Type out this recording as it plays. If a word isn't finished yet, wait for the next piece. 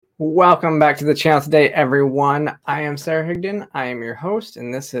Welcome back to the channel today, everyone. I am Sarah Higdon. I am your host,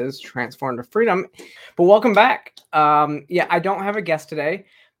 and this is Transform to Freedom. But welcome back. I don't have a guest today,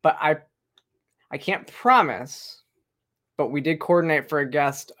 but I can't promise, but we did coordinate for a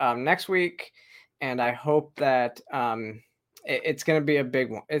guest next week, and I hope that it's going to be a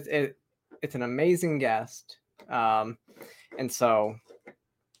big one. It's an amazing guest, and so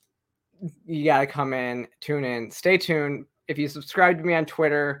you got to come in, tune in, stay tuned. If you subscribe to me on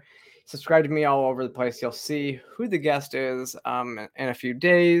Twitter, subscribe to me all over the place, you'll see who the guest is in a few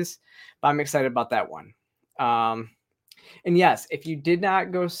days. But I'm excited about that one. And yes, if you did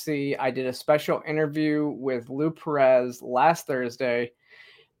not go see, I did a special interview with Lou Perez last Thursday.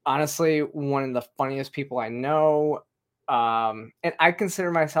 Honestly, one of the funniest people I know. And I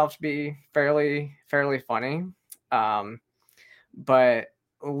consider myself to be fairly funny. But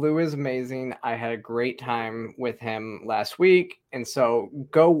Lou is amazing. I had a great time with him last week. And so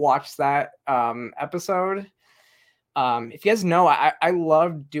go watch that episode. If you guys know, I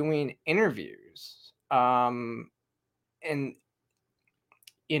love doing interviews. And,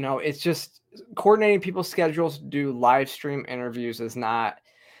 you know, it's just coordinating people's schedules to do live stream interviews is not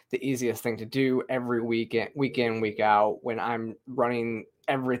the easiest thing to do every week in, week out when I'm running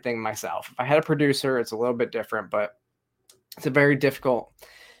everything myself. If I had a producer, it's a little bit different, but it's a very difficult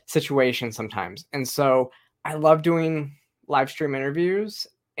situation sometimes. And so I love doing live stream interviews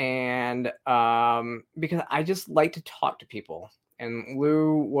and because I just like to talk to people. And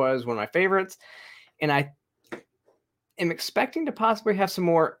Lou was one of my favorites. And I am expecting to possibly have some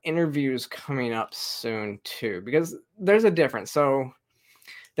more interviews coming up soon too, because there's a difference. So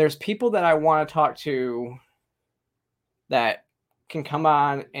there's people that I want to talk to that can come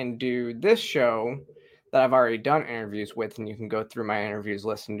on and do this show that I've already done interviews with, and you can go through my interviews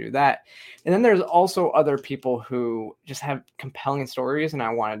list and do that. And then there's also other people who just have compelling stories, and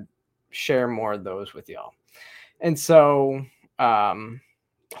I want to share more of those with y'all. And so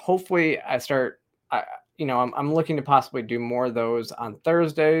hopefully I'm looking to possibly do more of those on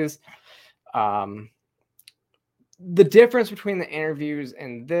Thursdays. The difference between the interviews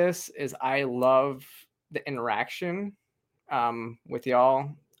and this is I love the interaction with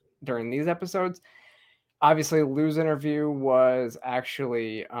y'all during these episodes. Obviously, Lou's interview was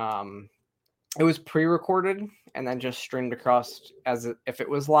actually it was pre-recorded and then just streamed across as if it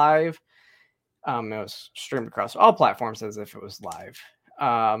was live. It was streamed across all platforms as if it was live.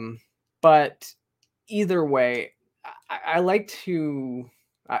 But either way, I like to,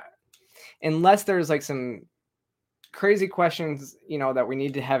 unless there's like some crazy questions, you know, that we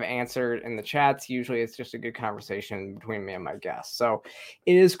need to have answered in the chats, usually it's just a good conversation between me and my guests. So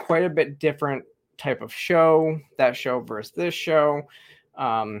it is quite a bit different type of show, that show versus this show.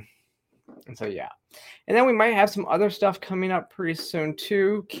 And so, yeah. And then we might have some other stuff coming up pretty soon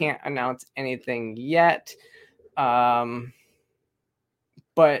too. Can't announce anything yet. But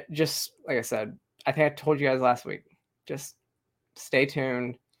just like I said, I think I told you guys last week, just stay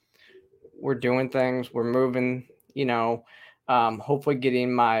tuned. We're doing things. We're moving, you know, hopefully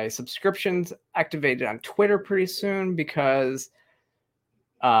getting my subscriptions activated on Twitter pretty soon because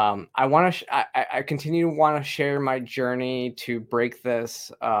I want to, I continue to want to share my journey to break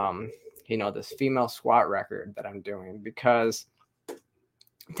this, this female squat record that I'm doing, because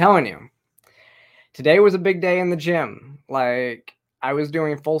I'm telling you, today was a big day in the gym. Like, I was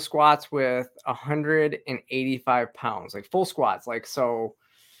doing full squats with 185 pounds, like full squats. Like, so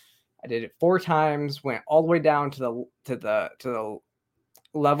I did it 4 times, went all the way down to the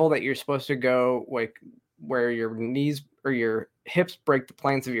level that you're supposed to go, like where your knees or your hips break the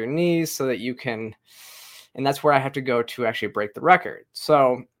planes of your knees so that you can, and that's where I have to go to actually break the record.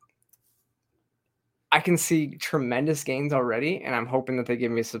 So I can see tremendous gains already, and I'm hoping that they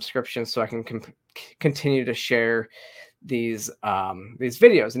give me a subscription so I can continue to share these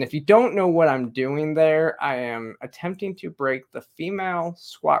videos. And if you don't know what I'm doing there, I am attempting to break the female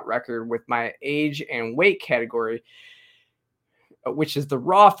squat record with my age and weight category, which is the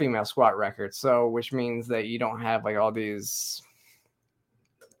raw female squat record. So, which means that you don't have like all these,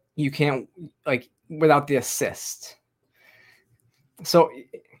 you can't, like, without the assist. So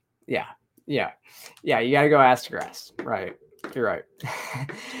yeah, you got to go ass to grass. Right. You're right.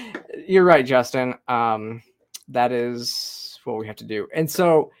 You're right, Justin. That is what we have to do. And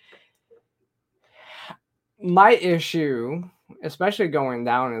so my issue, especially going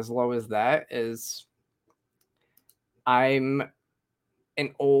down as low as that, is I'm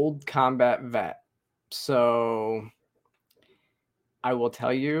an old combat vet. So I will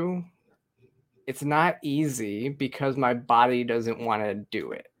tell you, it's not easy because my body doesn't want to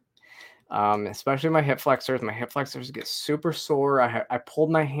do it. especially my hip flexors. My hip flexors get super sore. I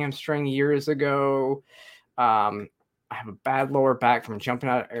pulled my hamstring years ago. I have a bad lower back from jumping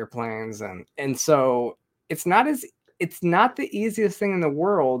out of airplanes, and so it's not the easiest thing in the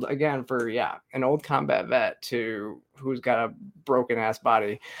world, again, for an old combat vet who's got a broken ass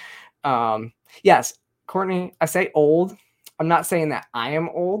body. Yes, Courtney, I say old. I'm not saying that I am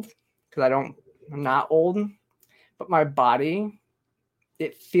old, because I'm not old, but my body,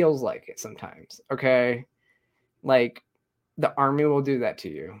 it feels like it sometimes. Okay. Like, the army will do that to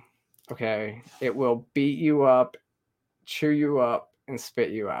you. Okay. It will beat you up, chew you up, and spit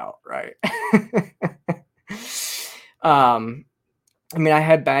you out. Right. I mean, I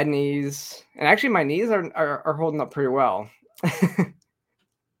had bad knees, and actually my knees are holding up pretty well.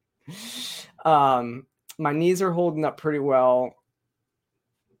 My knees are holding up pretty well.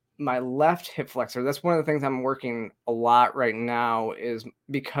 My left hip flexor, that's one of the things I'm working a lot right now, is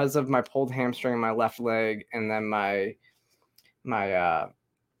because of my pulled hamstring in my left leg, and then my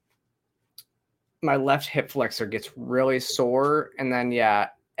left hip flexor gets really sore, and then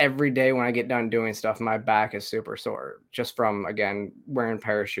every day when I get done doing stuff, my back is super sore, just from, again, wearing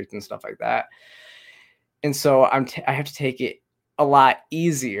parachutes and stuff like that. And so I have to take it a lot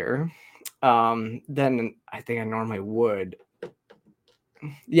easier than I think I normally would.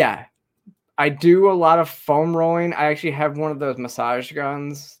 Yeah, I do a lot of foam rolling. I actually have one of those massage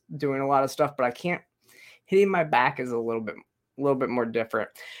guns doing a lot of stuff, but I can't. Hitting my back is a little bit more different.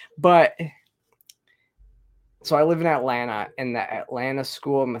 But so I live in Atlanta, and the Atlanta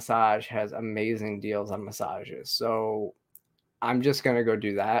School of Massage has amazing deals on massages. So I'm just going to go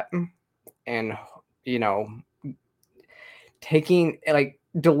do that. And, taking, like,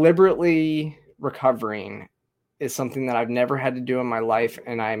 deliberately recovering is something that I've never had to do in my life,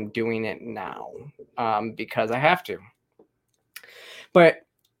 and I'm doing it now because I have to. But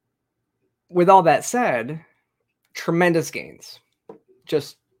with all that said, tremendous gains.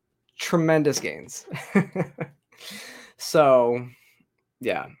 Just tremendous gains. So,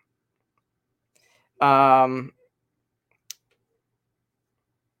 yeah.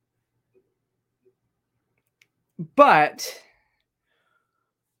 But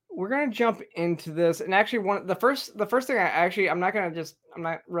we're gonna jump into this, and actually, the first thing I'm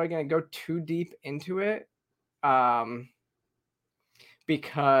not really gonna go too deep into it,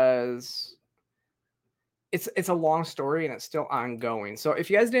 because it's a long story and it's still ongoing. So if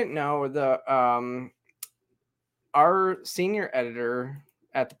you guys didn't know, our senior editor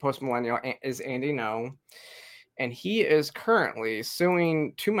at the Post Millennial is Andy No, and he is currently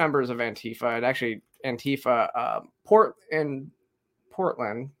suing two members of Antifa, and actually Antifa in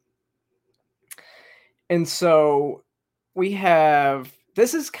Portland. And so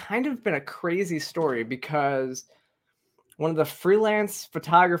this has kind of been a crazy story, because one of the freelance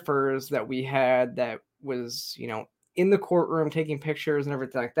photographers that we had that was, in the courtroom taking pictures and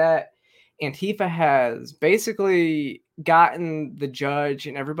everything like that, Antifa has basically gotten the judge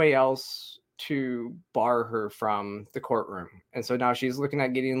and everybody else to bar her from the courtroom. And so now she's looking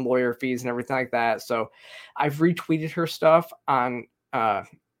at getting lawyer fees and everything like that. So I've retweeted her stuff on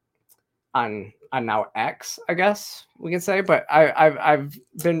now X, I guess we can say, but I've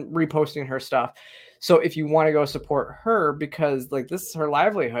been reposting her stuff. So if you want to go support her, because, like, this is her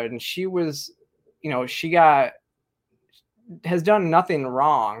livelihood, and she was, has done nothing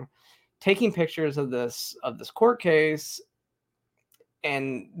wrong, taking pictures of this court case.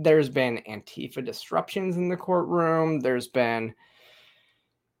 And there's been Antifa disruptions in the courtroom. There's been,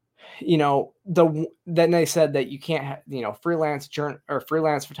 then they said that you can't have, freelance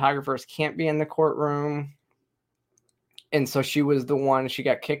photographers can't be in the courtroom. And so she was the one, she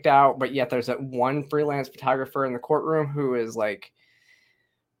got kicked out, but yet there's that one freelance photographer in the courtroom who is, like,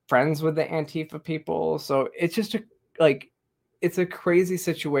 friends with the Antifa people. So it's just it's a crazy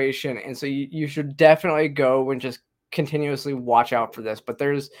situation. And so you should definitely go and just continuously watch out for this. But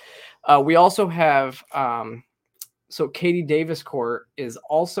we also have, so Katie Davis Court is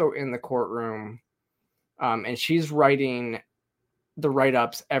also in the courtroom, and she's writing the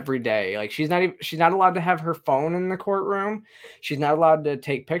write-ups every day. Like, she's not allowed to have her phone in the courtroom. She's not allowed to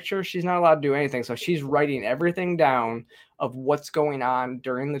take pictures. She's not allowed to do anything. So she's writing everything down of what's going on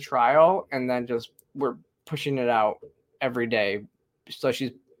during the trial, and then we're pushing it out every day. So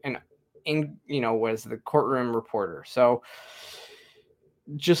she's was the courtroom reporter. So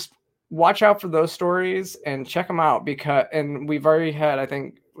just watch out for those stories and check them out, and we've already had, I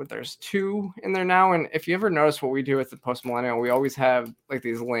think, there's 2 in there now. And if you ever notice what we do with the Post Millennial, we always have, like,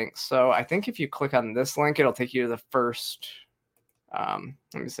 these links. So I think if you click on this link, it'll take you to the first, let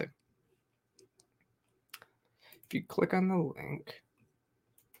me see. If you click on the link,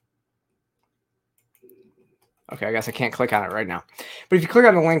 Okay, I guess I can't click on it right now. But if you click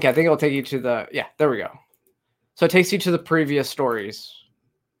on the link, I think it'll take you to the, yeah, there we go. So it takes you to the previous stories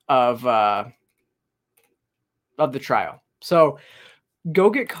of the trial. So go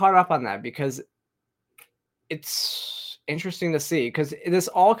get caught up on that, because it's interesting to see, because this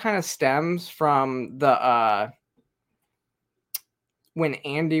all kind of stems from the when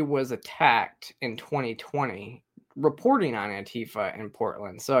Andy was attacked in 2020, reporting on Antifa in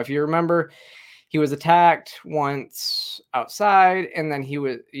Portland. So if you remember, he was attacked once outside, and then he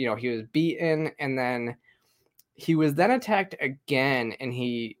was beaten, and then he was then attacked again, and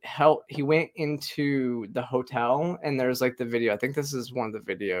he went into the hotel, and there's like the video. I think this is one of the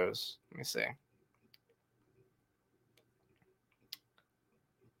videos. Let me see.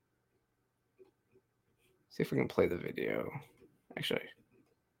 See if we can play the video. Actually.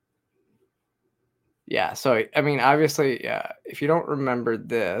 Yeah, so I mean, obviously, yeah, if you don't remember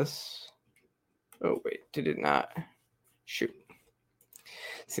this. Oh wait, did it not? Shoot.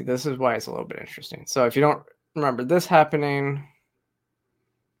 See, this is why it's a little bit interesting. So if you don't remember this happening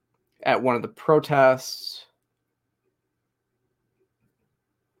at one of the protests,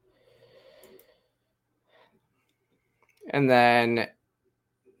 and then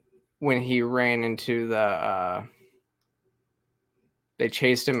when he ran into the they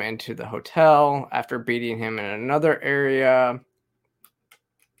chased him into the hotel after beating him in another area.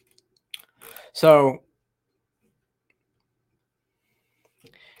 So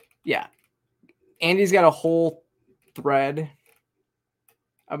yeah, Andy's got a whole thread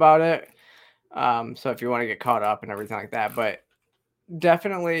about it. So if you want to get caught up and everything like that, but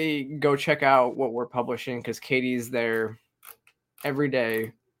definitely go check out what we're publishing, because Katie's there every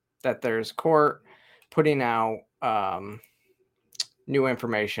day that there's court, putting out new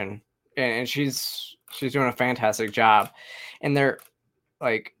information, and she's doing a fantastic job. And they're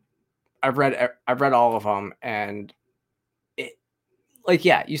like, I've read all of them, and it, like,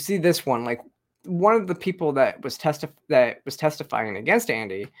 yeah, you see this one, like one of the people that was testifying against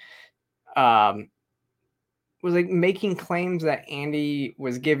Andy was like making claims that Andy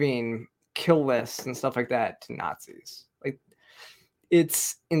was giving kill lists and stuff like that to Nazis. Like,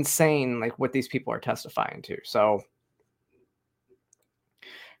 it's insane, like what these people are testifying to. So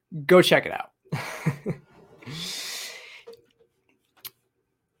go check it out.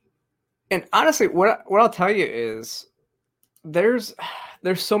 And honestly, what I'll tell you is there's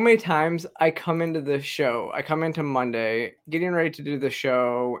so many times I come into this show, I come into Monday getting ready to do the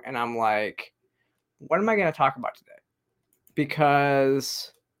show, and I'm like, what am I going to talk about today?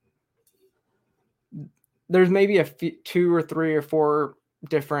 Because there's maybe a few, 2 or 3 or 4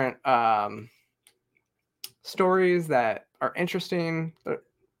 different stories that are interesting, but,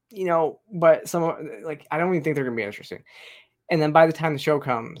 but some, like, I don't even think they're going to be interesting. And then by the time the show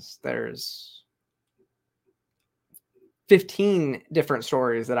comes, there's 15 different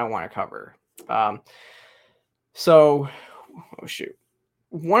stories that I want to cover. So, oh shoot,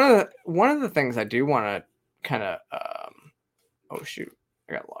 one of the things I do want to kind of, oh shoot,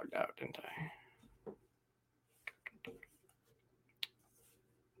 I got logged out, didn't I?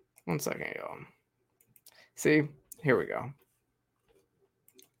 One second, y'all. See, here we go.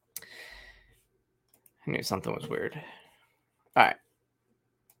 I knew something was weird. All right.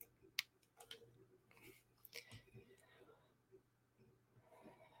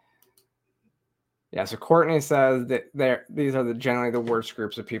 Yeah, so Courtney says that these are generally the worst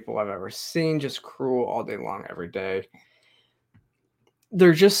groups of people I've ever seen, just cruel all day long, every day.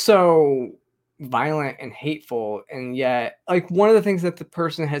 They're just so violent and hateful, and yet, like, one of the things that the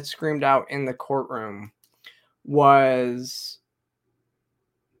person had screamed out in the courtroom was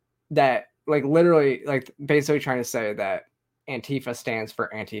that, like, literally, like, basically trying to say that Antifa stands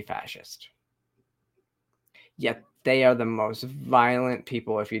for anti-fascist. Yet they are the most violent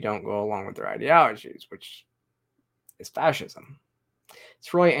people if you don't go along with their ideologies, which is fascism.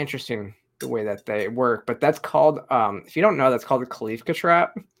 It's really interesting the way that they work, but that's called, if you don't know, that's called the Khalifa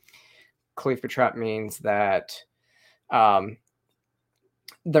trap. Khalifa trap means that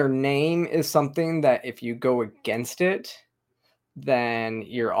their name is something that if you go against it, then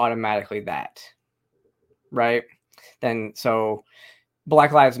you're automatically that, right? Then, so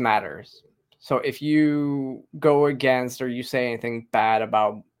Black Lives Matters. So if you go against or you say anything bad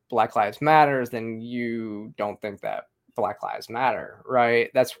about Black Lives Matters, then you don't think that Black Lives Matter,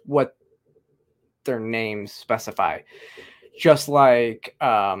 right? That's what their names specify. Just like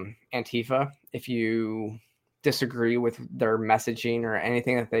Antifa, if you disagree with their messaging or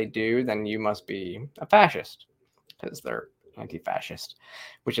anything that they do, then you must be a fascist, because they're anti-fascist,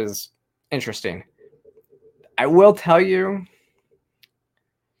 which is interesting. I will tell you,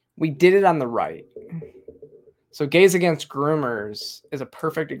 we did it on the right. So Gays Against Groomers is a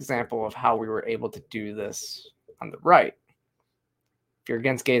perfect example of how we were able to do this on the right. If you're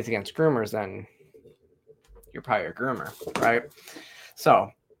against Gays Against Groomers, then you're probably a groomer, right? So,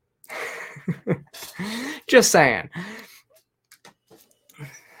 just saying.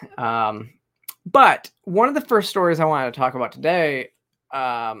 But one of the first stories I wanted to talk about today,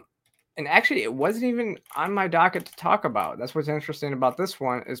 and actually it wasn't even on my docket to talk about. That's what's interesting about this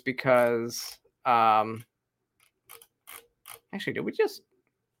one, is because actually, did we just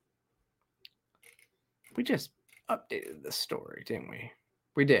updated the story, didn't we?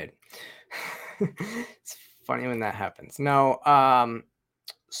 We did. It's funny when that happens. No,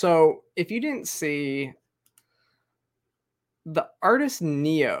 so if you didn't see, the artist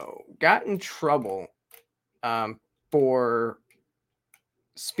Neo got in trouble for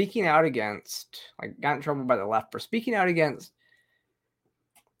speaking out against, like, got in trouble by the left for speaking out against,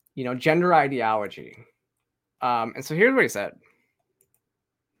 gender ideology. And so here's what he said.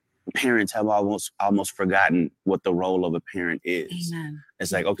 Parents have almost forgotten what the role of a parent is. Amen.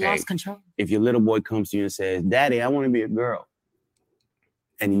 It's like, okay, Lost control. If your little boy comes to you and says, "Daddy, I want to be a girl,"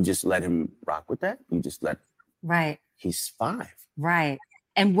 and you just let him rock with that, Right. He's 5. Right.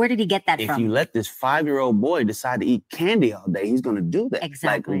 And where did he get that if from? If you let this 5-year-old boy decide to eat candy all day, he's going to do that.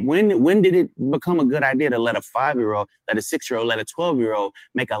 Exactly. Like, when did it become a good idea to let a 5-year-old, let a 6-year-old, let a 12-year-old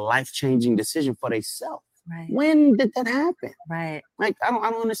make a life-changing decision for themselves? Right. When did that happen? Right. Like, I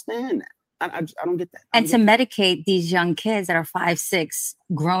don't understand that. I don't get that. And to medicate these young kids that are 5, 6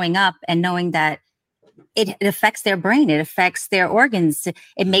 growing up and knowing that it affects their brain, it affects their organs,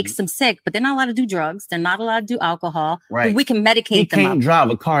 it makes them sick, but they're not allowed to do drugs, they're not allowed to do alcohol. Right. We can medicate them. He can't drive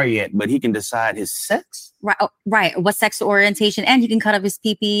a car yet, but he can decide his sex. Right. Right. What sexual orientation, and he can cut up his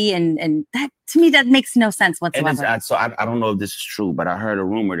pee-pee, and that, to me, that makes no sense whatsoever. So I don't know if this is true, but I heard a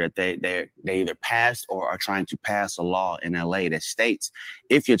rumor that they either passed or are trying to pass a law in LA that states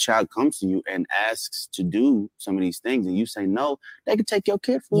if your child comes to you and asks to do some of these things and you say no, they can take your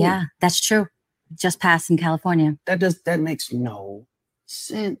kid from you. Yeah, that's true. Just passed in California. That makes no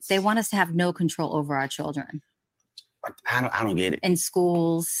sense. They want us to have no control over our children. I don't get it. In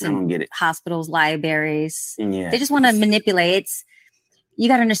schools, I don't get it. Hospitals, libraries. Yeah. They just want to manipulate. You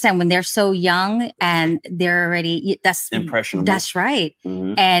got to understand, when they're so young and they're already, that's impressionable. That's right.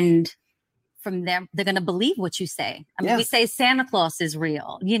 Mm-hmm. And from them, they're going to believe what you say. I mean, we say Santa Claus is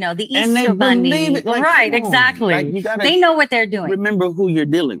real, the Easter Bunny. It, like, right, exactly. Like, they know what they're doing. Remember who you're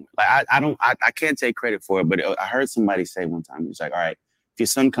dealing with. Like, I can't take credit for it, but I heard somebody say one time, he's like, all right, if your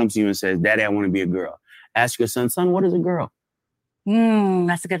son comes to you and says, "Daddy, I want to be a girl," ask your son, "Son, what is a girl?"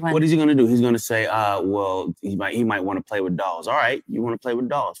 That's a good one. What is he going to do? He's going to say, well, he might want to play with dolls. All right, you want to play with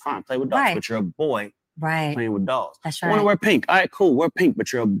dolls? Fine, play with dolls. Right. But you're a boy. Right. Playing with dolls. That's right. I want to wear pink. All right, cool. Wear pink,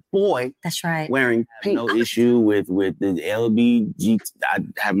 but you're a boy. That's right. Wearing pink. No issue with the LBG. I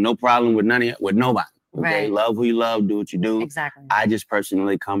have no problem with with nobody. Okay, right. Love who you love. Do what you do. Exactly. I just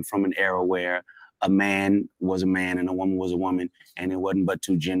personally come from an era where a man was a man and a woman was a woman, and it wasn't but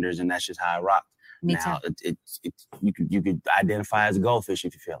 2 genders, and that's just how I rock. Me now, too. You could identify as a goldfish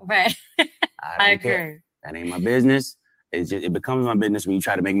if you feel right. I don't care. That ain't my business. It becomes my business when you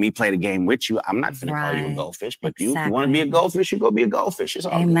try to make me play the game with you. I'm not going to call you a goldfish, but you want to be a goldfish, you go be a goldfish. It's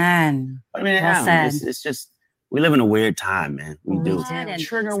all Amen. Good. I mean, it's just, we live in a weird time, man. We do.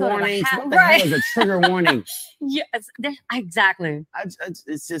 Trigger warnings. What the hell is a trigger warning? Yes, exactly.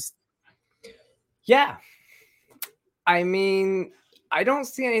 It's just. Yeah. I mean, I don't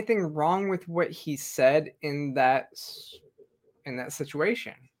see anything wrong with what he said in that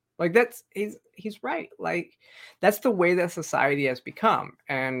situation. Like, he's right. Like, that's the way that society has become.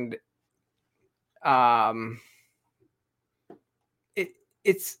 And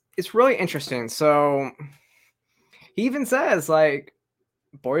it's really interesting. So he even says, like,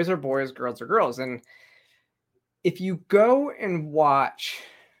 boys are boys, girls are girls. And if you go and watch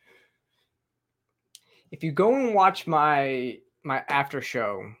my after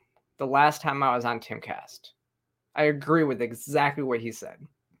show the last time I was on Timcast, I agree with exactly what he said.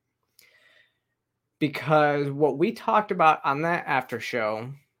 Because what we talked about on that after show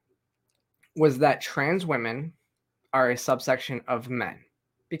was that trans women are a subsection of men,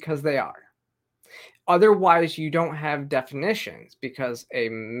 because they are. Otherwise, you don't have definitions, because a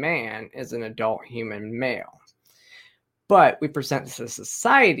man is an adult human male. But we present to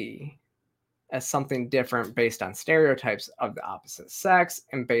society as something different based on stereotypes of the opposite sex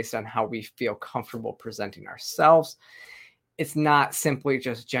and based on how we feel comfortable presenting ourselves. It's not simply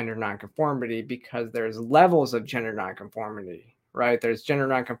just gender nonconformity, because there's levels of gender nonconformity, right? There's gender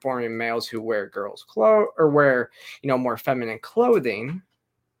nonconforming males who wear girls' clothes or wear, more feminine clothing.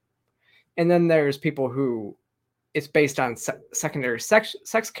 And then there's people who it's based on secondary sex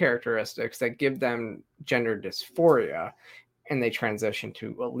characteristics that give them gender dysphoria, and they transition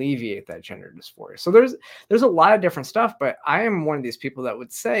to alleviate that gender dysphoria. So there's a lot of different stuff, but I am one of these people that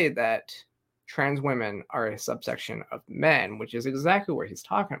would say that trans women are a subsection of men, which is exactly what he's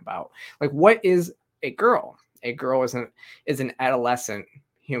talking about. Like, what is a girl? A girl is an adolescent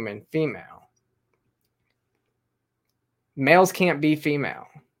human female. Males can't be female.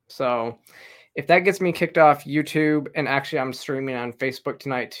 So if that gets me kicked off YouTube, and actually I'm streaming on Facebook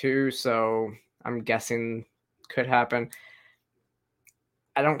tonight too, so I'm guessing could happen.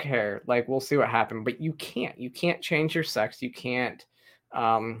 I don't care. Like, we'll see what happens. But you can't change your sex. You can't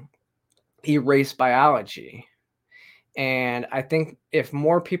erase biology. And I think if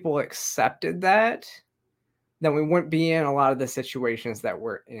more people accepted that, then we wouldn't be in a lot of the situations that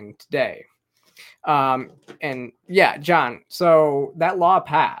we're in today. And yeah, John, so that law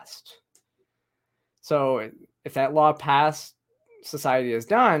passed. So if that law passed, society is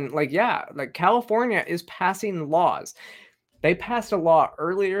done. Like, yeah, like California is passing laws. They passed a law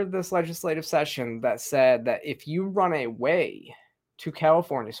earlier this legislative session that said that if you run away to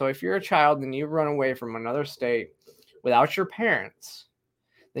California, so if you're a child and you run away from another state without your parents,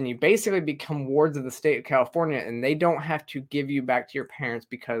 then you basically become wards of the state of California, and they don't have to give you back to your parents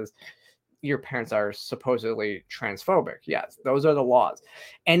because your parents are supposedly transphobic. Yes, those are the laws.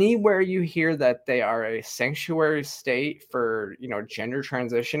 Anywhere you hear that they are a sanctuary state for, gender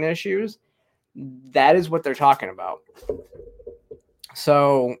transition issues, that is what they're talking about.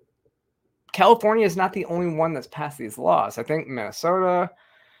 So California is not the only one that's passed these laws. I think Minnesota,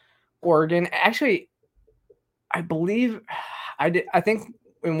 Oregon, actually, I believe I think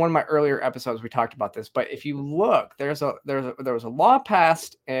in one of my earlier episodes we talked about this, but if you look, there was a law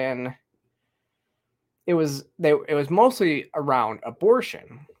passed, and it was mostly around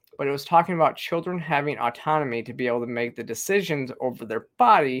abortion, but it was talking about children having autonomy to be able to make the decisions over their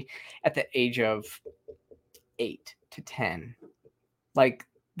body at the age of 8 to 10. Like,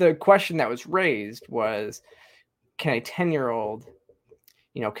 the question that was raised was, can a 10-year-old,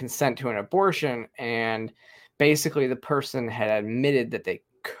 consent to an abortion? And basically the person had admitted that they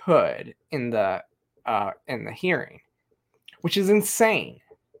could in the hearing, which is insane.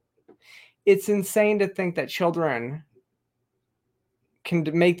 It's insane to think that children can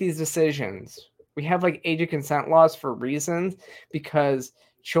make these decisions. We have like age of consent laws for reasons, because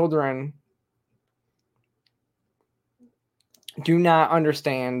children do not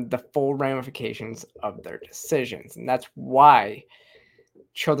understand the full ramifications of their decisions. And that's why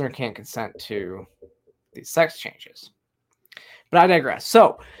children can't consent to these sex changes. But I digress.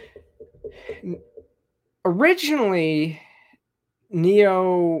 So originally,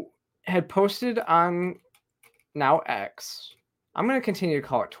 Neo had posted on now X. I'm going to continue to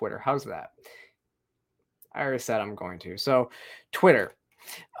call it Twitter. How's that? I already said I'm going to. So Twitter.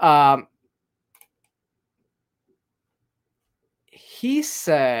 He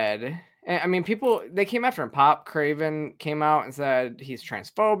said, I mean, people, they came after him. Pop Craven came out and said he's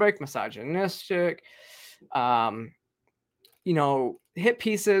transphobic, misogynistic. Hit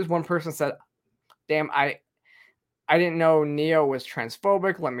pieces. One person said, damn, I didn't know Neo was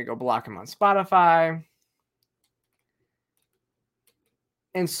transphobic. Let me go block him on Spotify.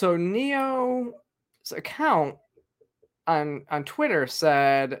 And so Neo's account on Twitter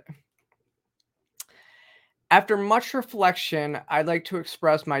said, after much reflection, I'd like to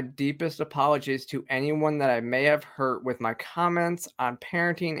express my deepest apologies to anyone that I may have hurt with my comments on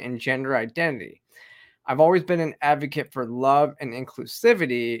parenting and gender identity. I've always been an advocate for love and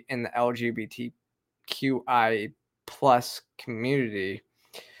inclusivity in the LGBTQI plus community.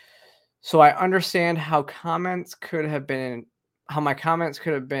 So I understand how my comments could have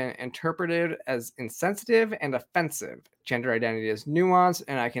been interpreted as insensitive and offensive. Gender identity is nuanced,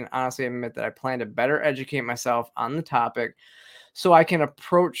 and I can honestly admit that I plan to better educate myself on the topic so I can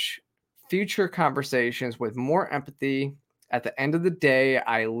approach future conversations with more empathy. At the end of the day,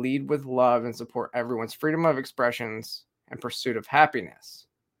 I lead with love and support everyone's freedom of expressions and pursuit of happiness.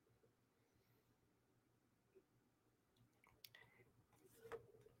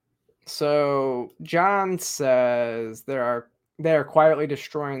 So John says they are quietly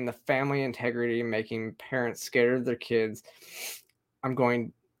destroying the family integrity, making parents scared of their kids. I'm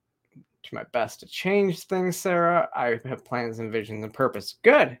going to my best to change things, Sarah. I have plans and visions and purpose.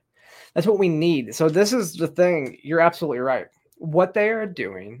 Good. That's what we need. So this is the thing. You're absolutely right. What they are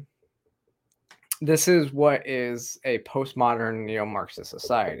doing, this is what is a postmodern neo-Marxist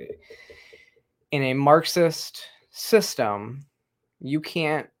society. In a Marxist system, you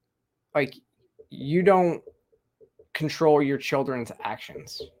don't control your children's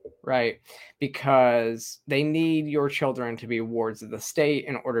actions. right? Because they need your children to be wards of the state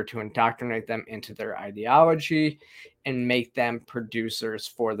in order to indoctrinate them into their ideology and make them producers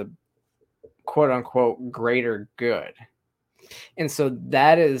for the quote unquote greater good. And so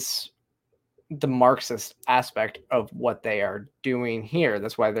that is the Marxist aspect of what they are doing here.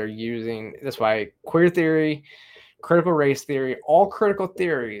 That's why queer theory, critical race theory, all critical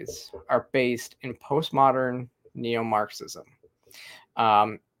theories are based in postmodern neo-Marxism.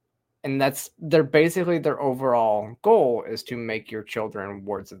 And they're basically their overall goal is to make your children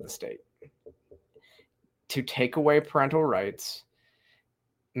wards of the state, to take away parental rights,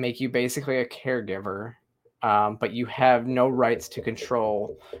 make you basically a caregiver, but you have no rights to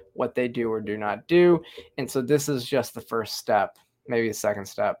control what they do or do not do. And so this is just the first step, maybe the second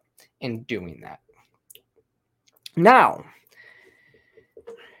step in doing that. Now,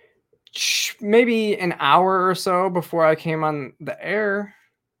 maybe an hour or so before I came on the air,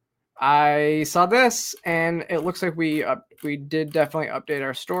 I saw this, and it looks like we did definitely update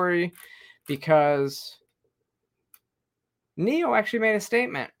our story, because Neo actually made a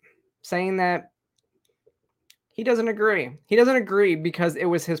statement saying that he doesn't agree. He doesn't agree because it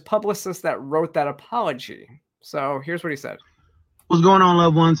was his publicist that wrote that apology. So here's what he said. What's going on,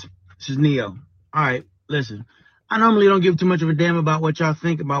 loved ones? This is Neo. All right, listen. I normally don't give too much of a damn about what y'all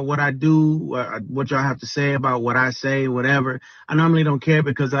think about what I do, what y'all have to say about what I say, whatever. I normally don't care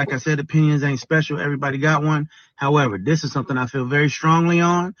because, like I said, opinions ain't special. Everybody got one. However, this is something I feel very strongly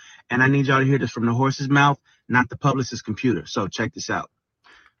on, and I need y'all to hear this from the horse's mouth, not the publicist's computer. So check this out.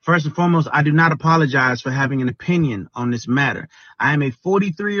 First and foremost, I do not apologize for having an opinion on this matter. I am a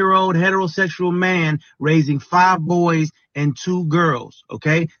 43-year-old heterosexual man raising 5 boys and 2 girls,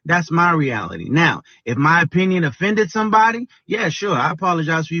 okay? That's my reality. Now, if my opinion offended somebody, yeah, sure, I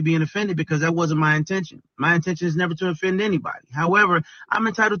apologize for you being offended because that wasn't my intention. My intention is never to offend anybody. However, I'm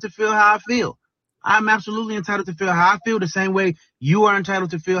entitled to feel how I feel. I'm absolutely entitled to feel how I feel the same way you are entitled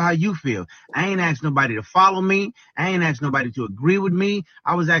to feel how you feel. I ain't asked nobody to follow me. I ain't asked nobody to agree with me.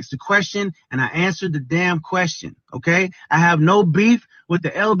 I was asked a question and I answered the damn question, okay? I have no beef with the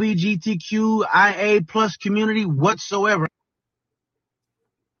LGBTQIA plus community whatsoever.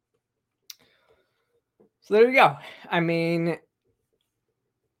 So there you go. I mean,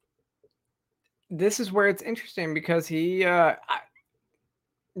 this is where it's interesting because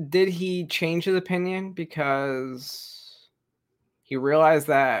did he change his opinion because he realized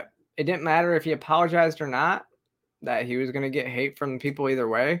that it didn't matter if he apologized or not, that he was going to get hate from people either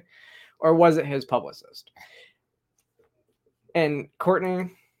way? Or was it his publicist? And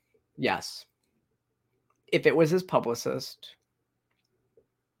Courtney, yes. If it was his publicist,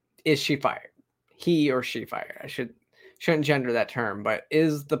 is she fired? He or she fired? I shouldn't gender that term, but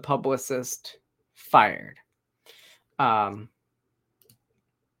is the publicist fired?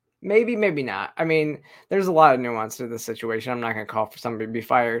 Maybe, maybe not. I mean, there's a lot of nuance to this situation. I'm not going to call for somebody to be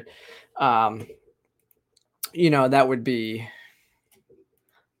fired. That would be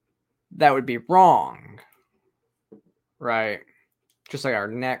wrong, right? Just like our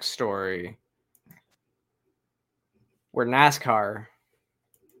next story, where NASCAR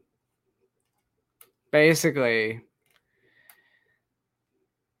basically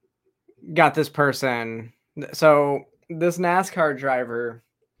got this person. So this NASCAR driver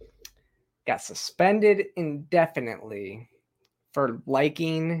got suspended indefinitely for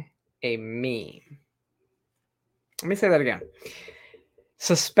liking a meme. Let me say that again.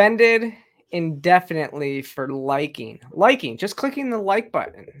 Suspended indefinitely for liking, just clicking the like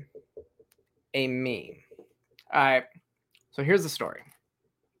button, a meme. All right. So here's the story.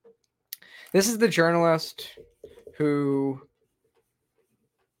 This is the journalist who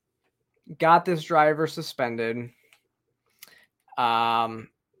got this driver suspended.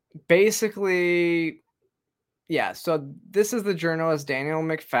 Basically, yeah, so this is the journalist, Daniel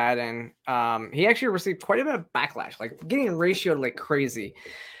McFadden. He actually received quite a bit of backlash, like getting ratioed like crazy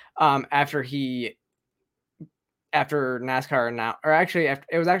after NASCAR announced, or actually,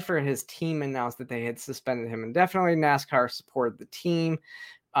 it was after his team announced that they had suspended him indefinitely. NASCAR supported the team,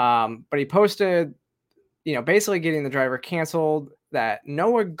 but he posted, basically getting the driver canceled, that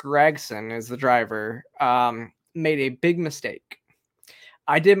Noah Gregson is the driver, made a big mistake.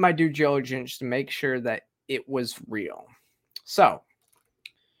 I did my due diligence to make sure that it was real. So,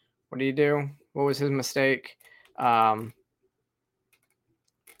 what do you do? What was his mistake?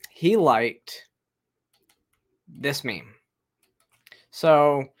 He liked this meme.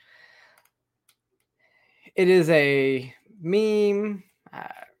 So, it is a meme. I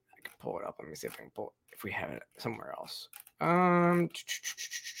can pull it up. Let me see if I can pull it, if we have it somewhere else.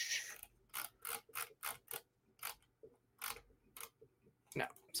 No,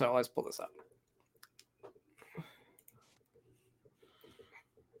 So let's pull this up.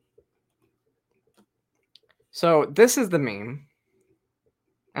 So this is the meme.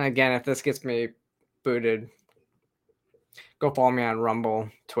 And again, if this gets me booted, go follow me on Rumble,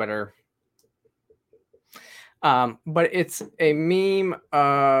 Twitter. But it's a meme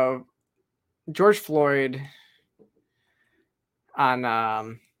of George Floyd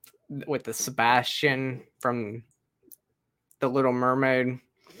on with the Sebastian from The Little Mermaid.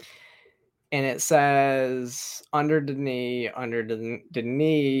 And it says under the knee,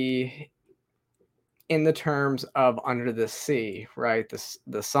 in the terms of Under the Sea, right?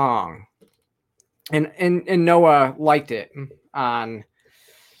 The song. And Noah liked it on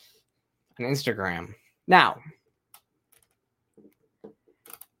Instagram. Now,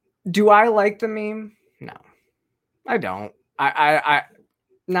 do I like the meme? No, I don't. I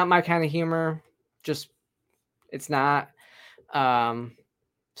not my kind of humor. Just it's not.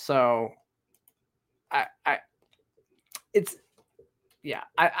 So I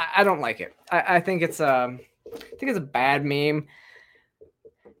don't like it. I think it's a bad meme.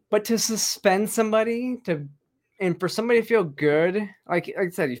 But to suspend somebody and for somebody to feel good, like I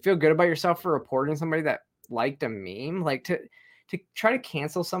said, you feel good about yourself for reporting somebody that liked a meme, like to try to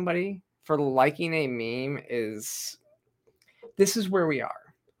cancel somebody for liking a meme this is where we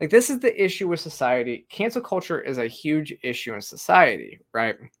are. Like, this is the issue with society. Cancel culture is a huge issue in society,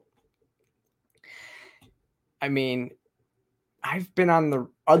 right? I mean, I've been on the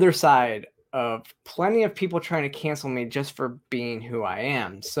other side of plenty of people trying to cancel me just for being who I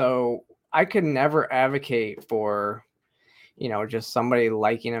am. So I could never advocate for, just somebody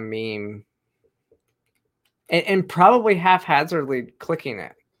liking a meme and probably haphazardly clicking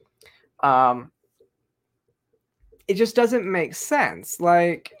it. It just doesn't make sense.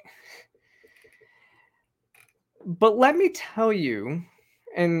 Like, but let me tell you,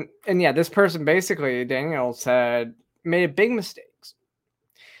 and yeah, this person basically, Daniel said, made big mistakes.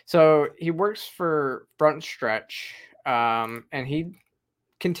 So he works for Front Stretch, and he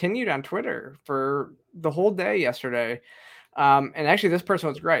continued on Twitter for the whole day yesterday. And actually, this person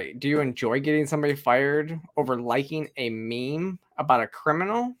was great. Do you enjoy getting somebody fired over liking a meme about a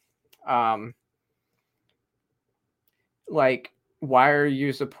criminal? Like, why are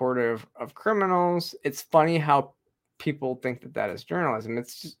you supportive of criminals? It's funny how people think that is journalism.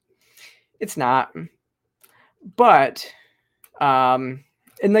 It's not. But, and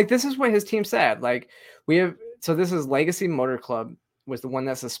like, this is what his team said. Like, this is Legacy Motor Club was the one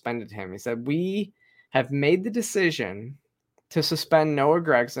that suspended him. He said, we have made the decision to suspend Noah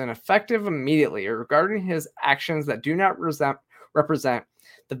Gregson effective immediately regarding his actions that do not represent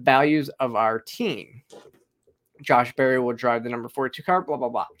the values of our team. Josh Berry will drive the number 42 car, blah, blah,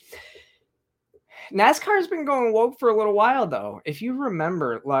 blah. NASCAR has been going woke for a little while, though. If you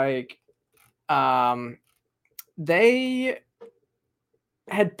remember, like, they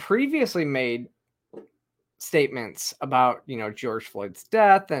had previously made statements about, George Floyd's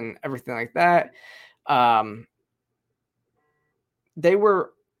death and everything like that. They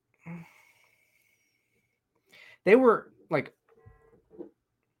were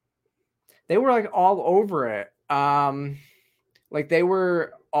like all over it. Like, they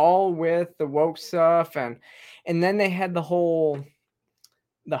were all with the woke stuff, and then they had the hoax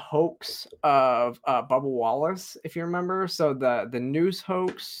of Bubba Wallace, if you remember. So the news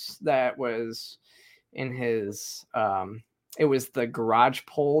hoax that was in his it was the garage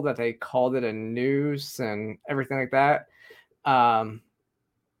pole that they called it a noose and everything like that.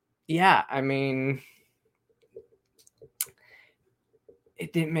 Yeah, I mean,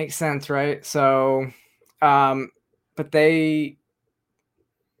 it didn't make sense, right? So, but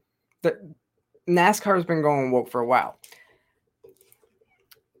NASCAR has been going woke for a while.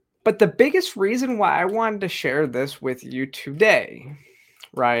 But the biggest reason why I wanted to share this with you today,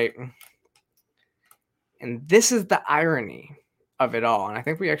 right? And this is the irony of it all. And I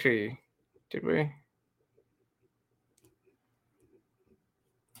think we actually, did we?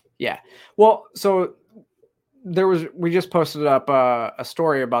 Yeah. Well, so we just posted up a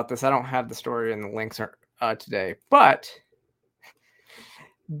story about this. I don't have the story and the links today, but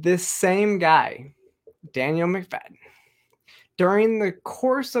this same guy, Daniel McFadden, during the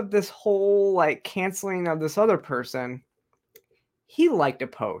course of this whole like canceling of this other person, he liked a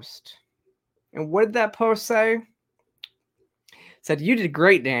post. And what did that post say? It said, "You did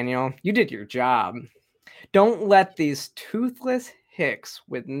great, Daniel. You did your job. Don't let these toothless hicks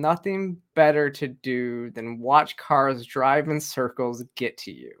with nothing better to do than watch cars drive in circles get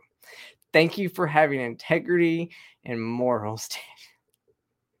to you. Thank you for having integrity and moral standing."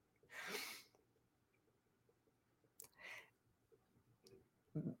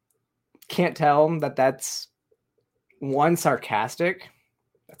 can't tell that that's one, sarcastic.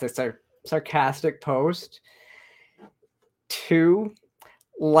 That's a sarcastic post. 2,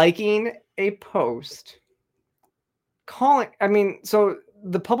 liking a post. So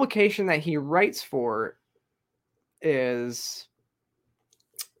the publication that he writes for is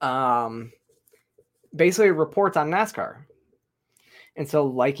basically reports on NASCAR. And so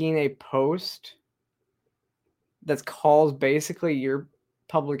liking a post that calls basically your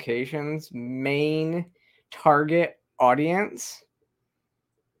publication's main target audience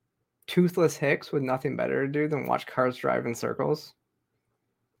toothless hicks with nothing better to do than watch cars drive in circles.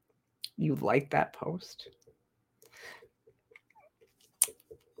 You like that post?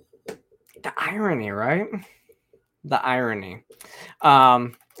 The irony, right? The irony.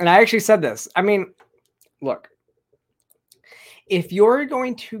 And I actually said this. I mean, look, if you're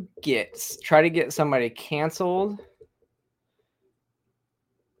going to try to get somebody canceled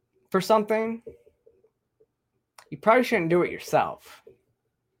for something, you probably shouldn't do it yourself.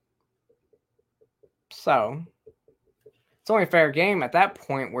 So it's only fair game at that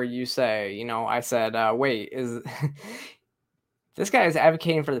point where you say, I said, wait, is this guy is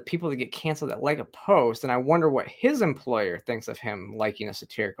advocating for the people to get canceled that like a post, and I wonder what his employer thinks of him liking a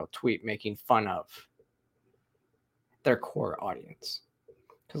satirical tweet making fun of their core audience.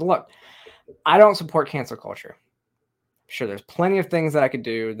 Because look, I don't support cancel culture. I'm sure there's plenty of things that I could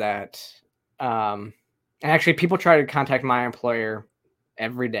do that, and actually people try to contact my employer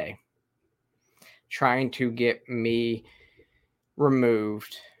every day, trying to get me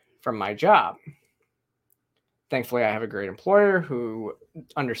removed from my job. Thankfully, I have a great employer who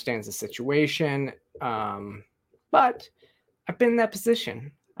understands the situation, but I've been in that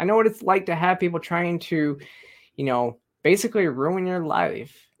position. I know what it's like to have people trying to, basically ruin your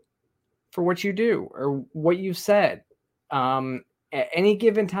life for what you do or what you've said at any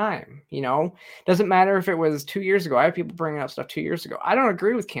given time. Doesn't matter if it was 2 years ago. I have people bringing up stuff 2 years ago. I don't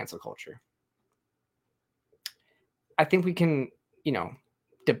agree with cancel culture. I think we can,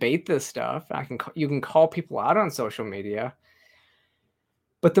 debate this stuff. You can call people out on social media,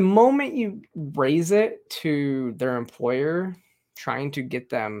 but the moment you raise it to their employer, trying to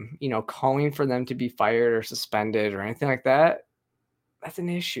get them, calling for them to be fired or suspended or anything like that, that's an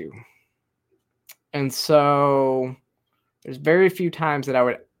issue. And so there's very few times that I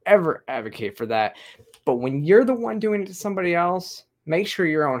would ever advocate for that. But when you're the one doing it to somebody else, make sure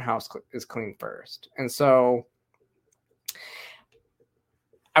your own house is clean first. And so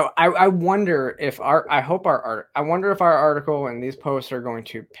I wonder if our article and these posts are going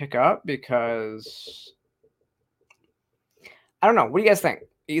to pick up, because I don't know. What do you guys think?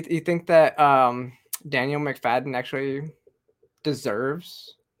 You think that Daniel McFadden actually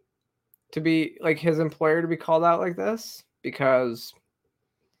deserves to be like his employer to be called out like this? Because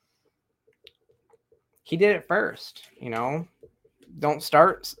he did it first, Don't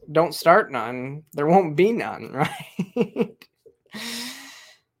start none. There won't be none, right?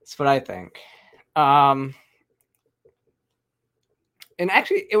 That's what I think. And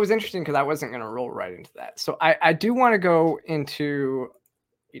actually, it was interesting because I wasn't going to roll right into that. So I do want to go into,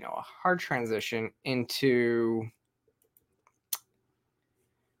 a hard transition into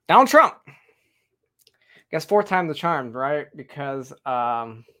Donald Trump. I guess 4th time the charm, right? Because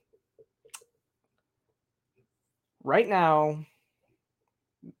right now,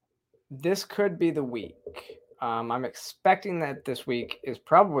 this could be the week. I'm expecting that this week is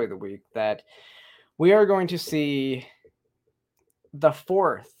probably the week that we are going to see the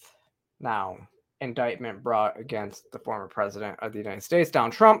 4th now indictment brought against the former president of the United States,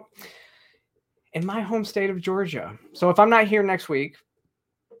 Donald Trump, in my home state of Georgia. So if I'm not here next week,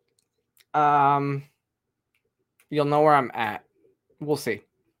 you'll know where I'm at. We'll see.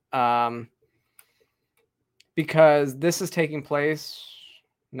 Because this is taking place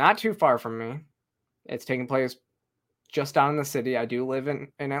not too far from me. It's taking place just down in the city. I do live in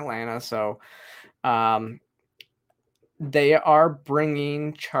Atlanta, so they are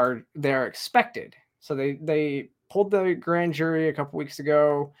bringing charge. They're expected. So they pulled the grand jury a couple weeks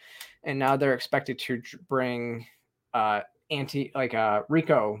ago, and now they're expected to bring RICO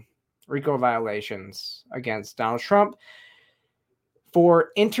violations against Donald Trump for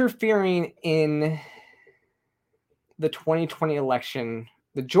interfering in the 2020 election.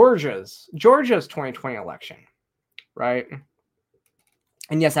 The Georgia's 2020 election, right?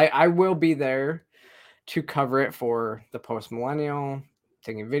 And yes, I will be there to cover it for the Post Millennial,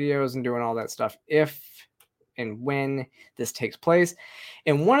 taking videos and doing all that stuff if and when this takes place.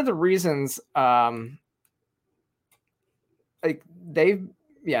 And one of the reasons, they've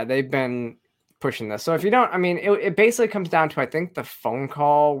been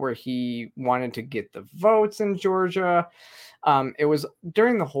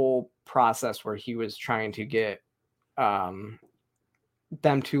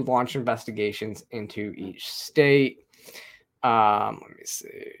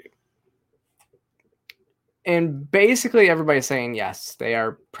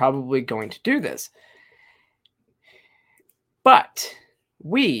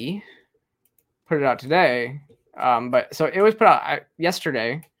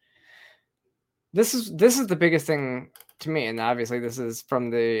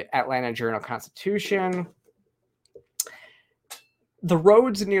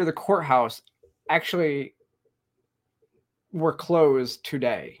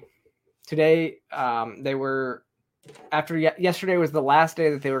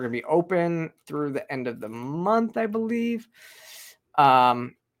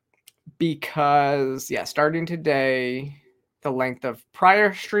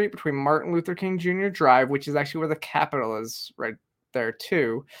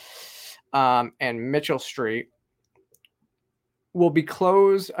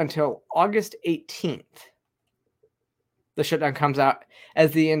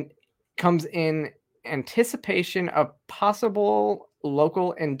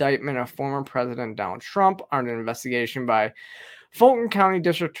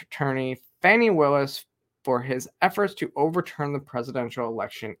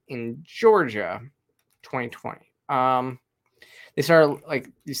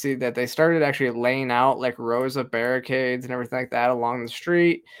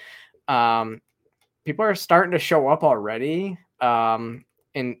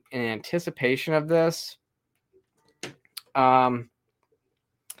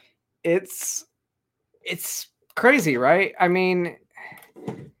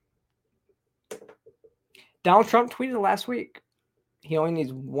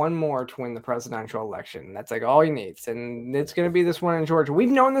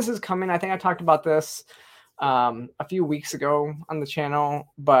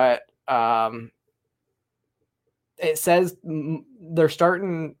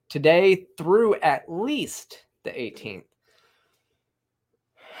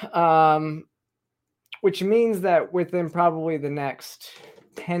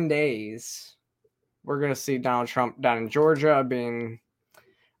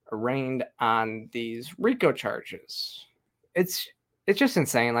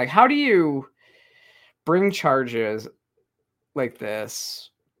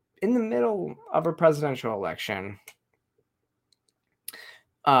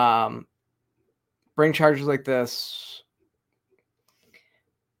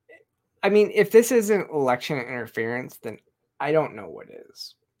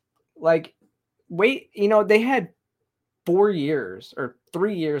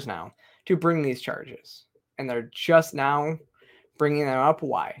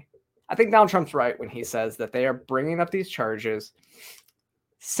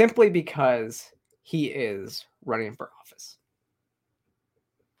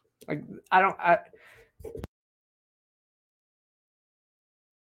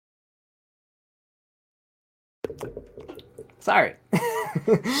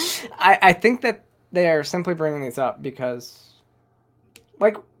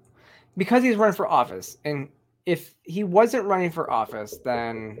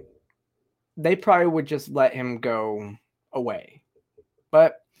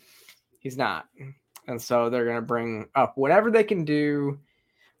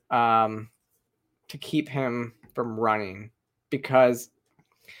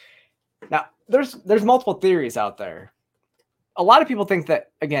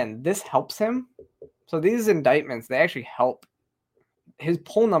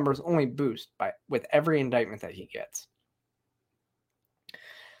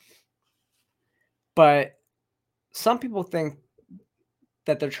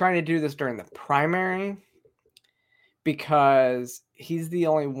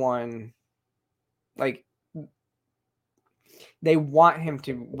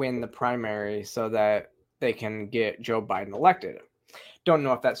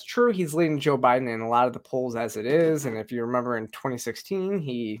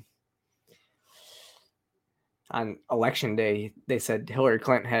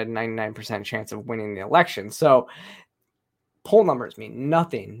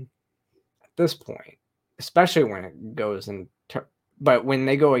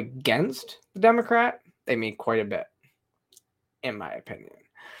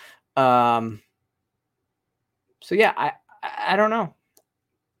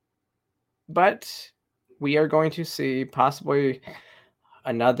But we are going to see possibly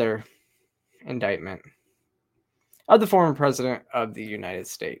another indictment of the former president of the United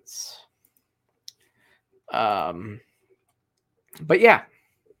States. But yeah,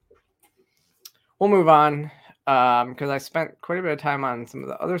 we'll move on because I spent quite a bit of time on some of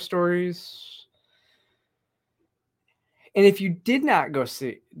the other stories. And if you did not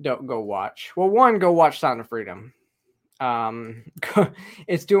don't go watch. Well, one, go watch Sound of Freedom.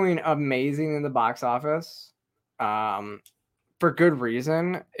 It's doing amazing in the box office, for good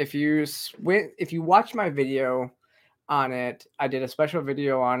reason. If you watch my video on it, I did a special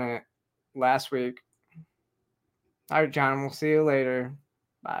video on it last week. All right, John, we'll see you later.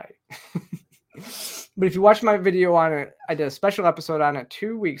 Bye. But if you watch my video on it, I did a special episode on it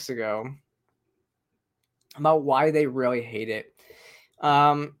 2 weeks ago about why they really hate it.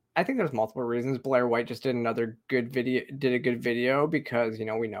 I think there's multiple reasons. Blair White just did a good video because,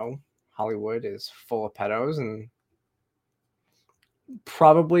 we know Hollywood is full of pedos, and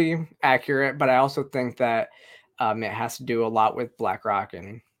probably accurate, but I also think that it has to do a lot with BlackRock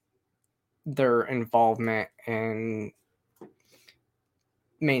and their involvement in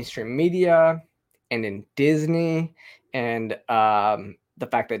mainstream media and in Disney, and the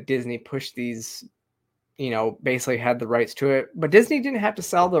fact that Disney pushed these, basically had the rights to it, but Disney didn't have to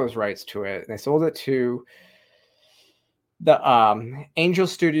sell those rights to it. They sold it to the Angel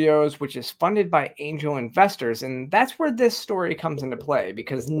Studios, which is funded by angel investors. And that's where this story comes into play,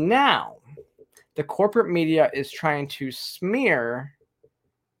 because now the corporate media is trying to smear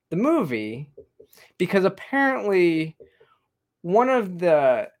the movie because apparently one of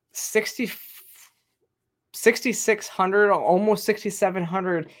the 6,600, almost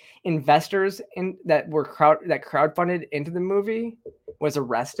 6,700 investors that crowdfunded into the movie was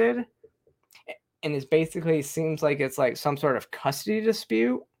arrested, and it basically seems like it's like some sort of custody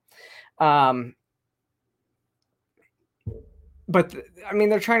dispute. But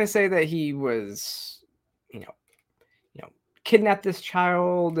they're trying to say that he was, kidnapped this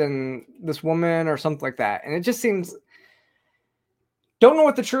child and this woman or something like that, and it just seems. Don't know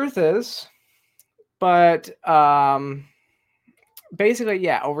what the truth is, but basically,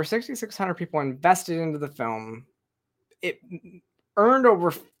 yeah, over 6,600 people invested into the film. It earned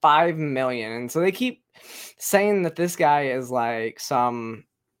over $5 million, and so they keep saying that this guy is like some.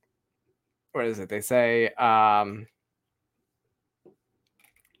 What is it? They say. What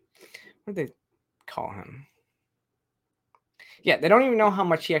do they call him? Yeah, they don't even know how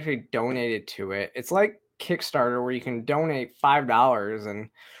much he actually donated to it. It's like Kickstarter, where you can donate $5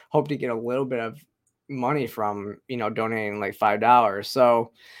 and hope to get a little bit of money from, donating like $5.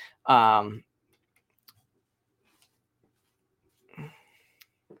 So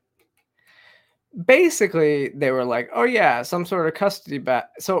basically they were like, oh yeah, some sort of custody bat.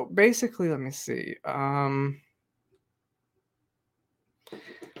 So basically, let me see.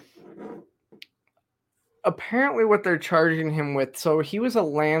 Apparently what they're charging him with, so he was a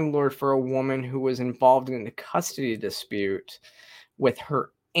landlord for a woman who was involved in a custody dispute with her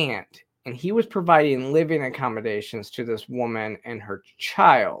aunt, and he was providing living accommodations to this woman and her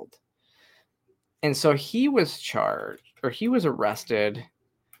child. And so he was arrested,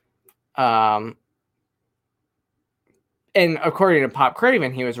 and according to Pop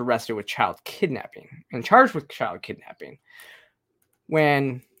Craven, he was arrested with child kidnapping and charged with child kidnapping,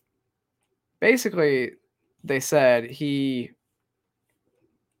 when basically they said where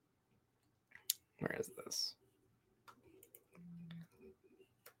is this?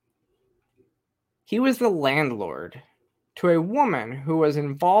 He was the landlord to a woman who was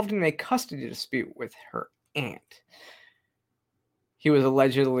involved in a custody dispute with her aunt. He was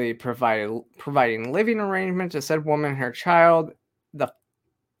allegedly providing living arrangements to said woman and her child. The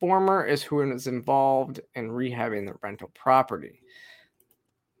former is who is involved in rehabbing the rental property.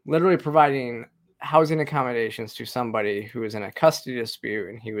 Literally providing housing accommodations to somebody who was in a custody dispute,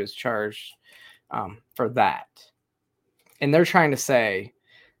 and he was charged for that. And they're trying to say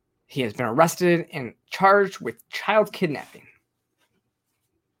he has been arrested and charged with child kidnapping.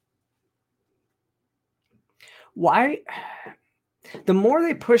 Why? The more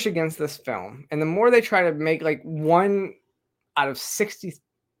they push against this film, and the more they try to make like one out of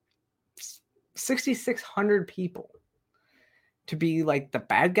 6,600 people to be like the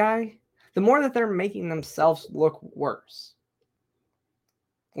bad guy, the more that they're making themselves look worse.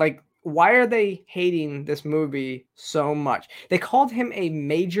 Like, why are they hating this movie so much? They called him a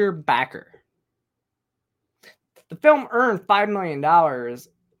major backer. The film earned $5 million,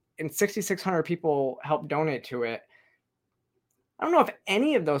 and 6,600 people helped donate to it. I don't know if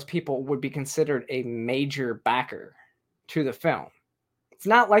any of those people would be considered a major backer to the film. It's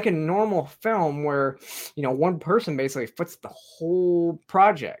not like a normal film where, you know, one person basically foots the whole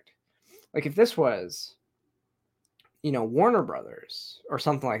project. Like if this was, you know, Warner Brothers or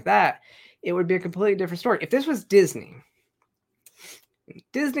something like that, it would be a completely different story. If this was Disney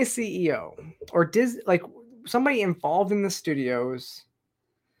CEO or Disney, like somebody involved in the studios,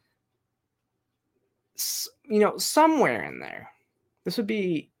 you know, somewhere in there, this would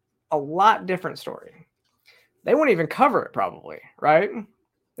be a lot different story. They wouldn't even cover it probably, right?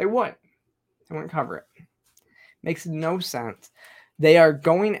 They wouldn't cover it. Makes no sense. They are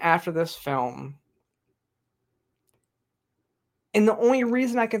going after this film. And the only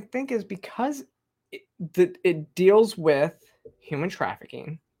reason I can think is because it deals with human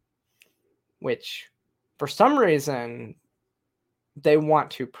trafficking, which for some reason they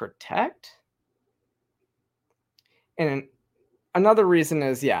want to protect. And another reason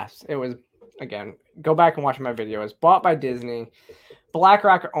is, yes, it was, again, go back and watch my video. It's bought by Disney.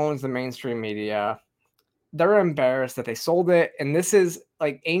 BlackRock owns the mainstream media. They're embarrassed that they sold it. And this is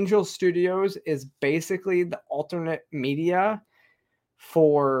like Angel Studios is basically the alternate media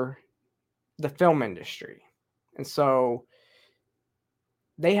for the film industry. And so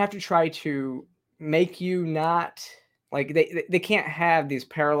they have to try to make you not like they can't have these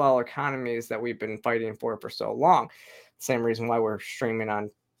parallel economies that we've been fighting for so long. Same reason why we're streaming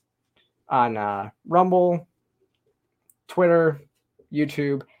on Rumble, Twitter,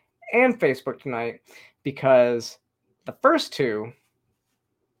 YouTube, and Facebook tonight, because the first two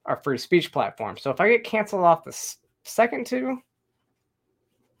are free speech platforms. So if I get canceled off the second two,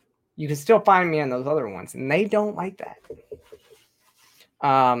 you can still find me on those other ones, and they don't like that.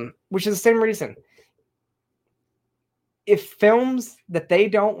 Which is the same reason. If films that they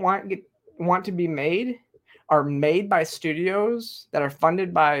don't want to be made are made by studios that are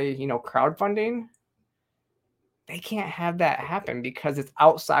funded by, you know, crowdfunding, they can't have that happen because it's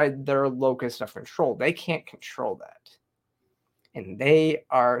outside their locus of control. They can't control that. And they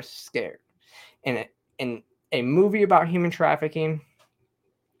are scared. And in a movie about human trafficking,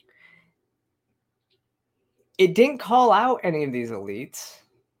 it didn't call out any of these elites,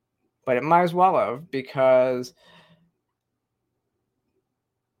 but it might as well have, because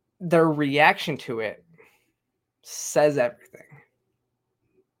their reaction to it says everything.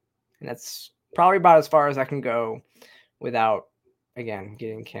 And that's probably about as far as I can go without, again,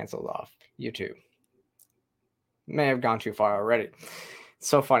 getting canceled off YouTube. May have gone too far already. It's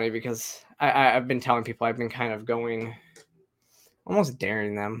so funny because I've been telling people, I've been kind of going, almost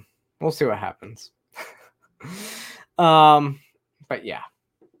daring them. We'll see what happens. But yeah,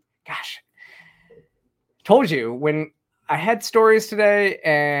 gosh, told you when I had stories today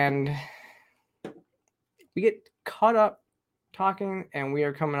and we get caught up talking and we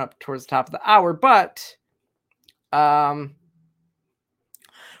are coming up towards the top of the hour, but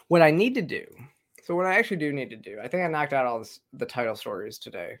what I need to do, so what I actually do need to do, I think I knocked out all the title stories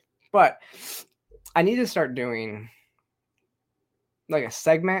today, but I need to start doing like a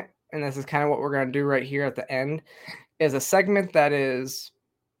segment, and this is kind of what we're going to do right here at the end, is a segment that is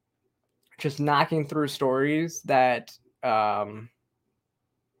just knocking through stories that are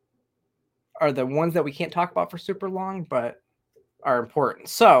the ones that we can't talk about for super long, but are important.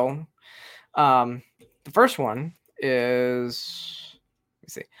 So the first one is,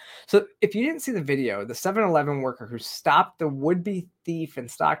 let's see. So if you didn't see the video, the 7-Eleven worker who stopped the would-be thief in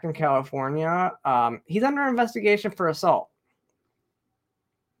Stockton, California, he's under investigation for assault.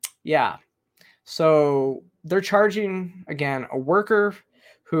 Yeah. So they're charging, again, a worker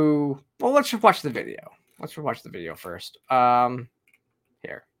who, well, let's just watch the video. Let's watch the video first.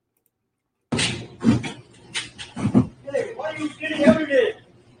 Here. Hey, why are you getting evidence?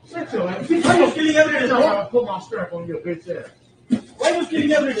 Shut your ass. Why are you getting evidence? I'm gonna put my strap on your bitch ass. Why are you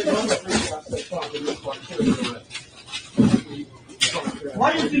getting evidence?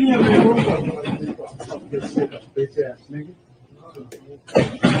 Why are you getting evidence? Bitch ass nigga.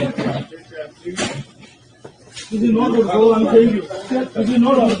 You didn't know that, bro. I'm telling you. You didn't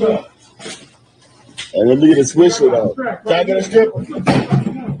know that, bro. Hey, let me get a swisher though. Can I get a strip?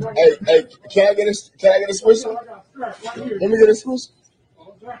 Hey, can I get a swisher? Let me get a swisher.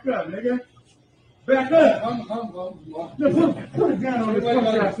 Back up, nigga. Back up. Put it down on this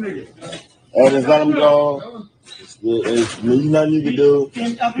ass nigga. Hey, just let him go. There's nothing you can do.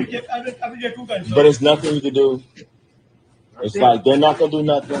 But it's nothing you can do. It's like they're not gonna do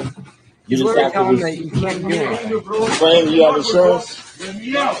nothing. You He's just literally have to telling them that you can't do anything. Frank, you have insurance?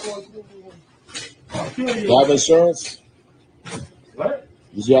 You have insurance? What?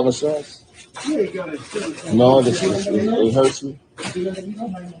 Did you have insurance? You ain't got insurance. No, it hurts you. You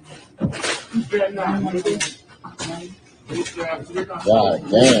better not. God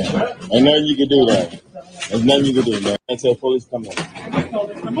damn. Ain't nothing you can do there. There's nothing you can do, man. Until police come in. Hey, no,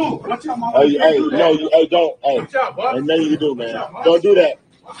 hey, don't. Hey, ain't nothing you can do, man. Don't do that.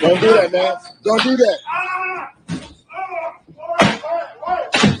 Don't do that, man. Don't do that.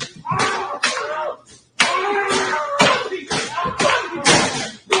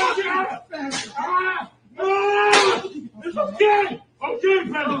 It's okay. Okay,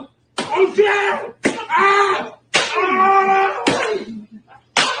 brother. Okay. Ah! Ah!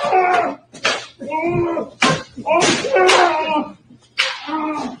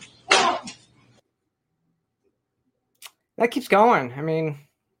 That keeps going. I mean,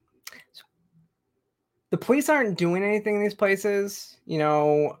 the police aren't doing anything in these places. You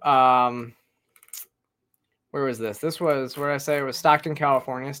know, where was this? This was where I say it was Stockton,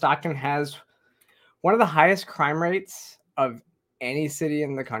 California. Stockton has one of the highest crime rates of any city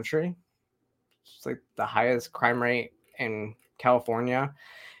in the country. It's like the highest crime rate in California.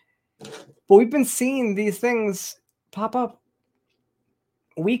 But we've been seeing these things pop up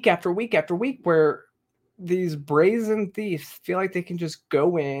week after week after week where these brazen thieves feel like they can just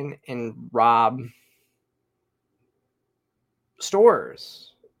go in and rob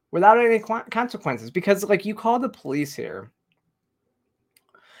stores without any consequences. Because, like, you call the police here.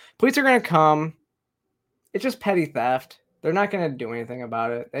 Police are going to come. It's just petty theft. They're not going to do anything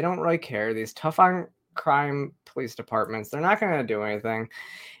about it. They don't really care. These tough on crime police departments, they're not going to do anything.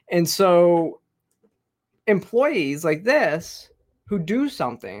 And so employees like this who do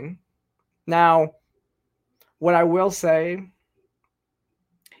something. Now, what I will say,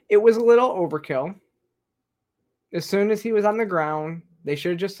 it was a little overkill. As soon as he was on the ground, they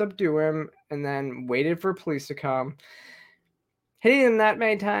should have just subdued him and then waited for police to come. Hitting him that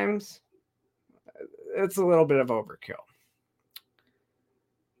many times, it's a little bit of overkill.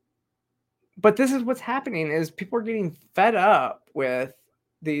 But this is what's happening is people are getting fed up with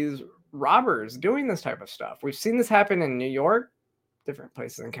these robbers doing this type of stuff. We've seen this happen in New York, different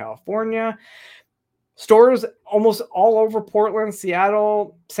places in California. Stores almost all over Portland,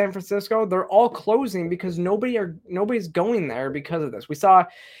 Seattle, San Francisco, they're all closing because nobody's going there because of this. We saw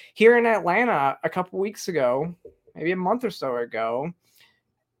here in Atlanta a couple weeks ago, maybe a month or so ago,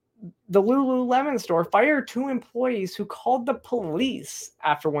 the Lululemon store fired 2 employees who called the police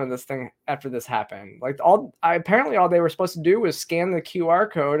after this happened. Like apparently all they were supposed to do was scan the QR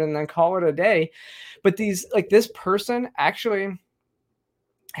code and then call it a day. But this person actually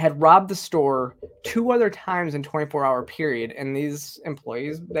had robbed the store 2 other times in 24-hour period. And these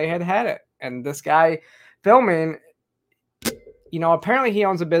employees, they had it. And this guy filming, apparently he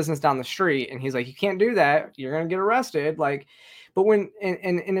owns a business down the street and he's like, you can't do that. You're going to get arrested. Like, but when,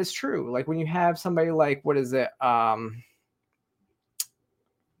 and it's true. Like when you have somebody like, what is it?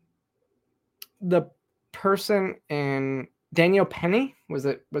 The person in Daniel Penny, was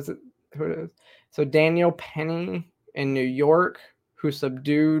it who it is? So Daniel Penny in New York, who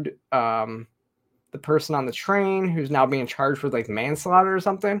subdued the person on the train, who's now being charged with like manslaughter or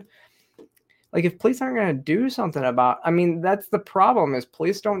something. Like if police aren't going to do something about, that's the problem is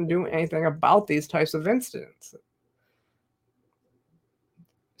police don't do anything about these types of incidents.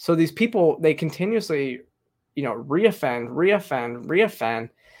 So these people, they continuously, reoffend.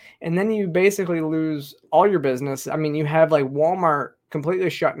 And then you basically lose all your business. You have like Walmart completely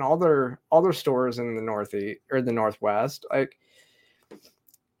shutting all their stores in the Northeast or the Northwest. Like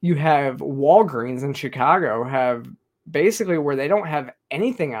you have Walgreens in Chicago have basically where they don't have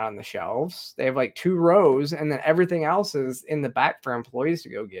anything out on the shelves. They have like 2 rows and then everything else is in the back for employees to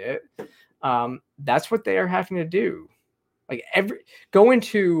go get. That's what they are having to do. Like go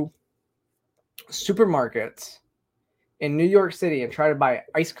into supermarkets in New York City and try to buy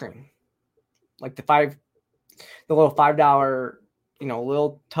ice cream. Like the little $5,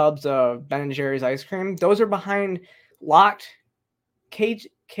 little tubs of Ben & Jerry's ice cream. Those are behind locked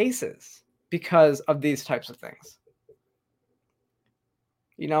cases because of these types of things.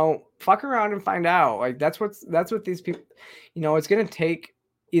 Fuck around and find out. Like that's what these people, it's going to take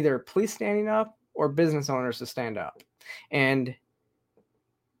either police standing up or business owners to stand up. And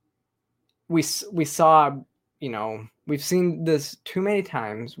we saw, we've seen this too many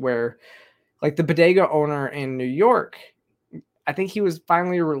times where like the bodega owner in New York, I think he was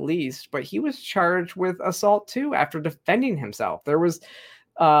finally released, but he was charged with assault too after defending himself. There was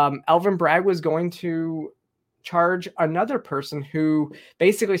Alvin Bragg was going to charge another person who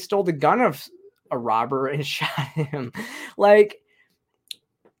basically stole the gun of a robber and shot him. Like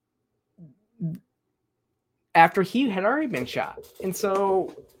after he had already been shot. And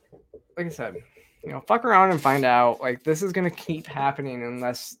so, like I said, fuck around and find out. Like this is going to keep happening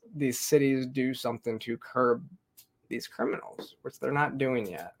unless these cities do something to curb these criminals, which they're not doing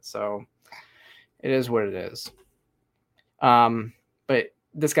yet. So it is what it is. But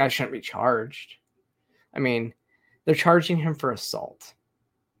this guy shouldn't be charged. I mean, they're charging him for assault.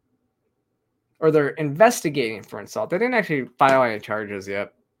 Or they're investigating for assault. They didn't actually file any charges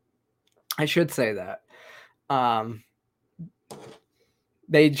yet. I should say that.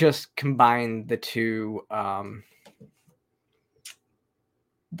 They just combined the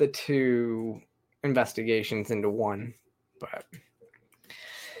two investigations into one. But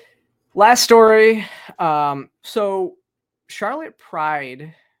last story. So Charlotte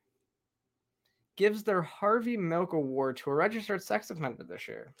Pride gives their Harvey Milk Award to a registered sex offender this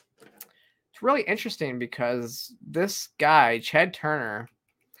year. It's really interesting because this guy, Chad Turner,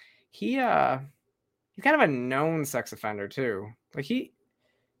 he's kind of a known sex offender too. Like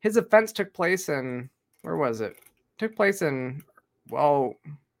his offense took place in, where was it? Took place in, so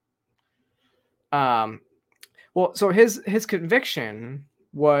his conviction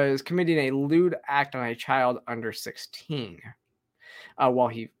was committing a lewd act on a child under 16 while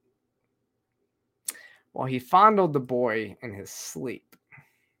he fondled the boy in his sleep.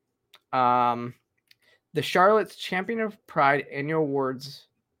 The Charlotte's Champion of Pride annual awards,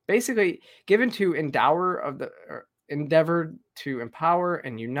 basically given to endeavor to empower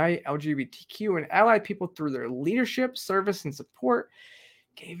and unite LGBTQ and allied people through their leadership, service, and support,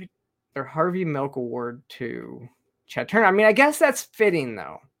 gave their Harvey Milk Award to Chad Turner. I mean, I guess that's fitting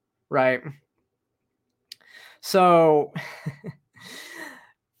though, right? So,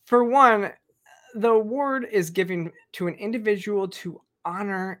 for one, the award is given to an individual to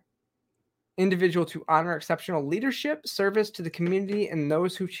honor exceptional leadership, service to the community, and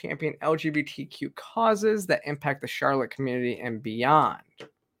those who champion LGBTQ causes that impact the Charlotte community and beyond.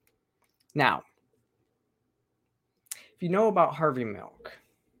 Now, if you know about Harvey Milk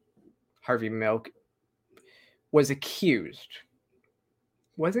was accused,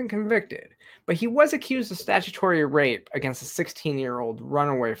 wasn't convicted, but he was accused of statutory rape against a 16-year-old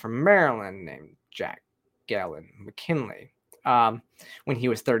runaway from Maryland named Jack Galen McKinley. When he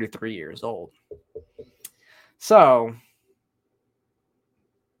was 33 years old. So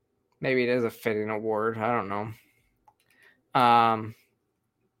maybe it is a fitting award. I don't know.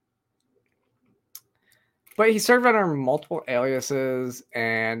 But he served under multiple aliases.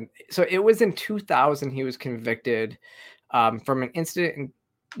 And so it was in 2000 he was convicted from an incident in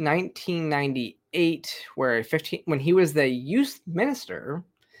 1998 where when he was the youth minister,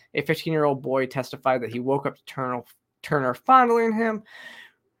 a 15-year-old boy testified that he woke up to Turner fondling him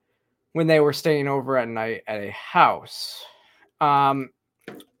when they were staying over at night at a house.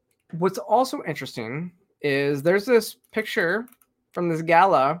 What's also interesting is there's this picture from this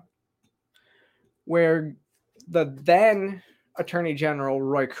gala where the then Attorney General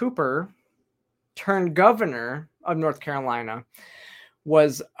Roy Cooper, turned governor of North Carolina,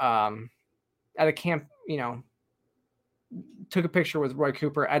 was at a camp, took a picture with Roy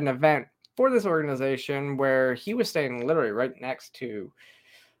Cooper at an event for this organization where he was staying literally right next to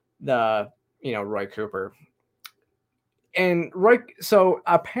the, Roy Cooper. And so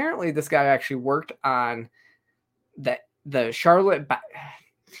apparently this guy actually worked on the Charlotte,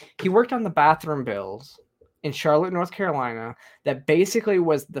 he worked on the bathroom bills in Charlotte, North Carolina, that basically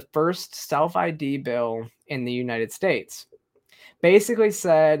was the first self-ID bill in the United States. Basically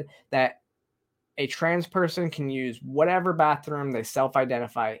said that a trans person can use whatever bathroom they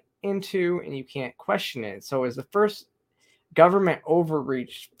self-identify into, and you can't question it. So it was the first government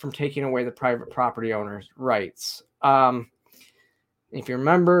overreach from taking away the private property owner's rights. If you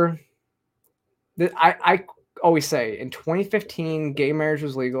remember, I always say in 2015, gay marriage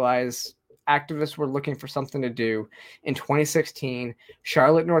was legalized. Activists were looking for something to do. In 2016,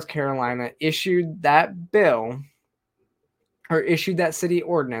 Charlotte, North Carolina issued that bill, or issued that city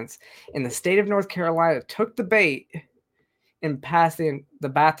ordinance, and the state of North Carolina took the bait and passed the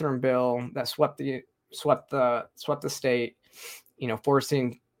bathroom bill that swept the state,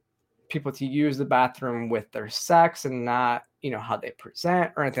 forcing people to use the bathroom with their sex and not, how they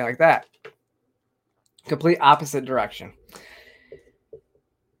present or anything like that. Complete opposite direction.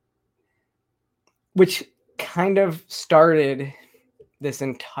 Which kind of started this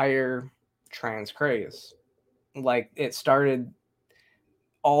entire trans craze. Like, it started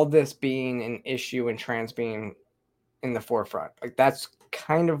all this being an issue and trans being in the forefront. Like, that's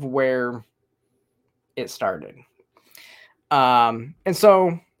kind of where it started. And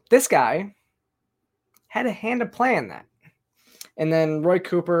so this guy had a hand to play in that. And then Roy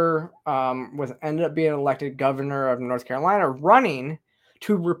Cooper ended up being elected governor of North Carolina, running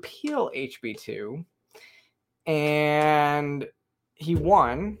to repeal HB2. And he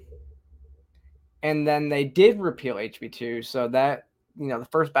won. And then they did repeal HB2, so that, the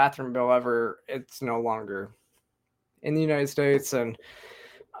first bathroom bill ever, it's no longer in the United States. And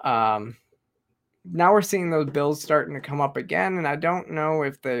now we're seeing those bills starting to come up again, and I don't know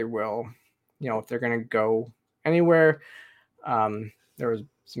if they will, if they're going to go anywhere. There was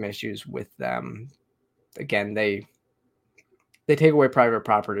some issues with them. Again, they take away private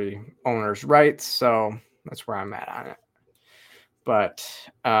property owners' rights, so that's where I'm at on it. But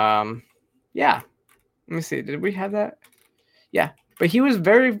yeah, let me see. Did we have that? Yeah, but he was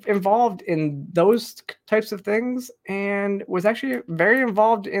very involved in those types of things, and was actually very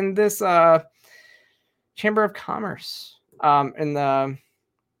involved in this Chamber of Commerce in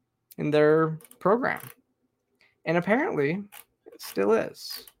their program, and apparently it still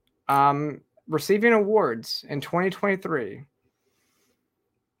is receiving awards in 2023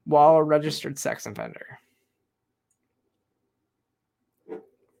 while a registered sex offender.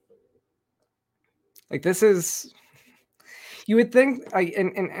 Like, this is, you would think, like,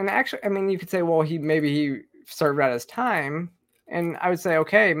 and actually, I mean, you could say, well, maybe he served out his time, and I would say,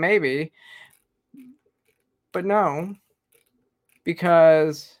 okay, maybe, but no,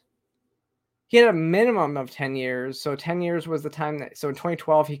 because he had a minimum of 10 years. So 10 years was the time so in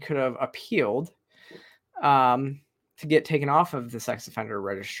 2012, he could have appealed to get taken off of the sex offender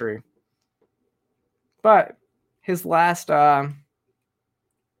registry. But his last where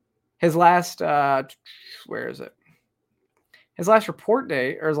is it? His last report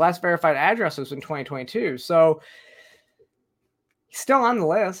date, or his last verified address, was in 2022. So he's still on the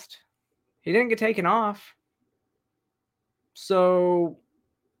list. He didn't get taken off. So,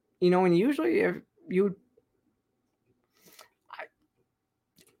 and usually if you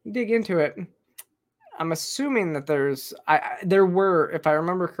dig into it, I'm assuming that there were, if I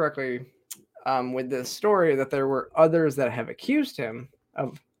remember correctly, with this story, that there were others that have accused him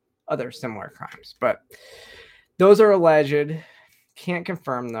of other similar crimes, but those are alleged. Can't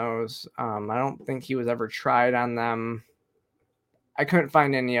confirm those. I don't think he was ever tried on them. I couldn't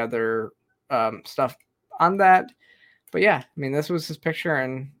find any other stuff on that. But yeah, I mean, this was his picture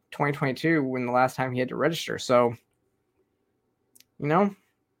in 2022 when the last time he had to register. So, probably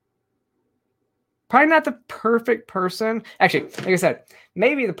not the perfect person. Actually, like I said,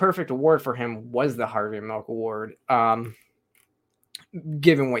 maybe the perfect award for him was the Harvey Milk Award,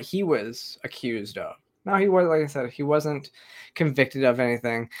 given what he was accused of. No, he was, like I said, he wasn't convicted of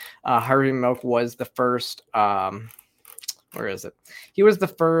anything. Harvey Milk was the first, where is it? He was the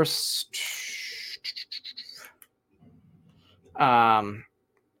first,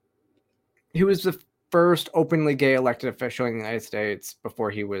 he was the first openly gay elected official in the United States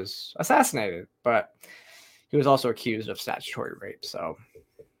before he was assassinated, but he was also accused of statutory rape. So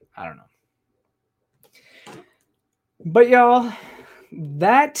I don't know. But y'all,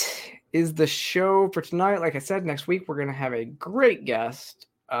 that is the show for tonight. Like I said, next week we're going to have a great guest.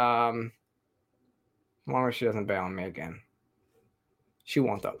 As long as she doesn't bail on me again. She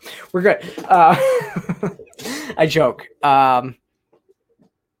won't, though. We're good. I joke.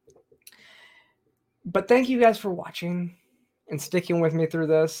 But thank you guys for watching and sticking with me through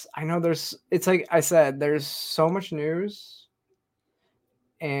this. I know it's like I said, there's so much news,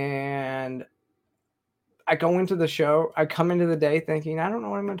 and I go into the show, I come into the day thinking, I don't know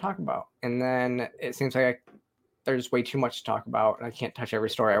what I'm going to talk about. And then it seems like there's way too much to talk about, and I can't touch every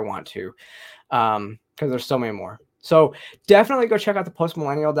story I want to, because there's so many more. So definitely go check out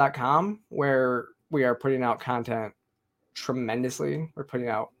thepostmillennial.com, where we are putting out content tremendously. We're putting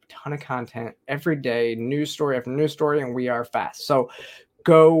out a ton of content every day, news story after news story, and we are fast. So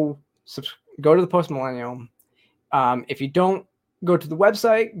go to the Post Millennial. If you don't go to the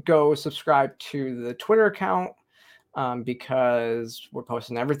website, go subscribe to the Twitter account, because we're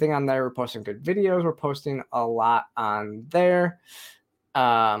posting everything on there. We're posting good videos. We're posting a lot on there.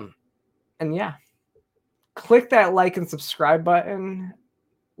 And yeah, click that like and subscribe button.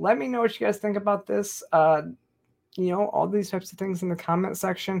 Let me know what you guys think about this. All these types of things in the comment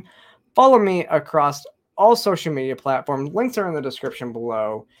section. Follow me across all social media platforms. Links are in the description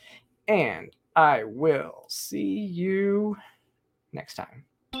below. And I will see you next time.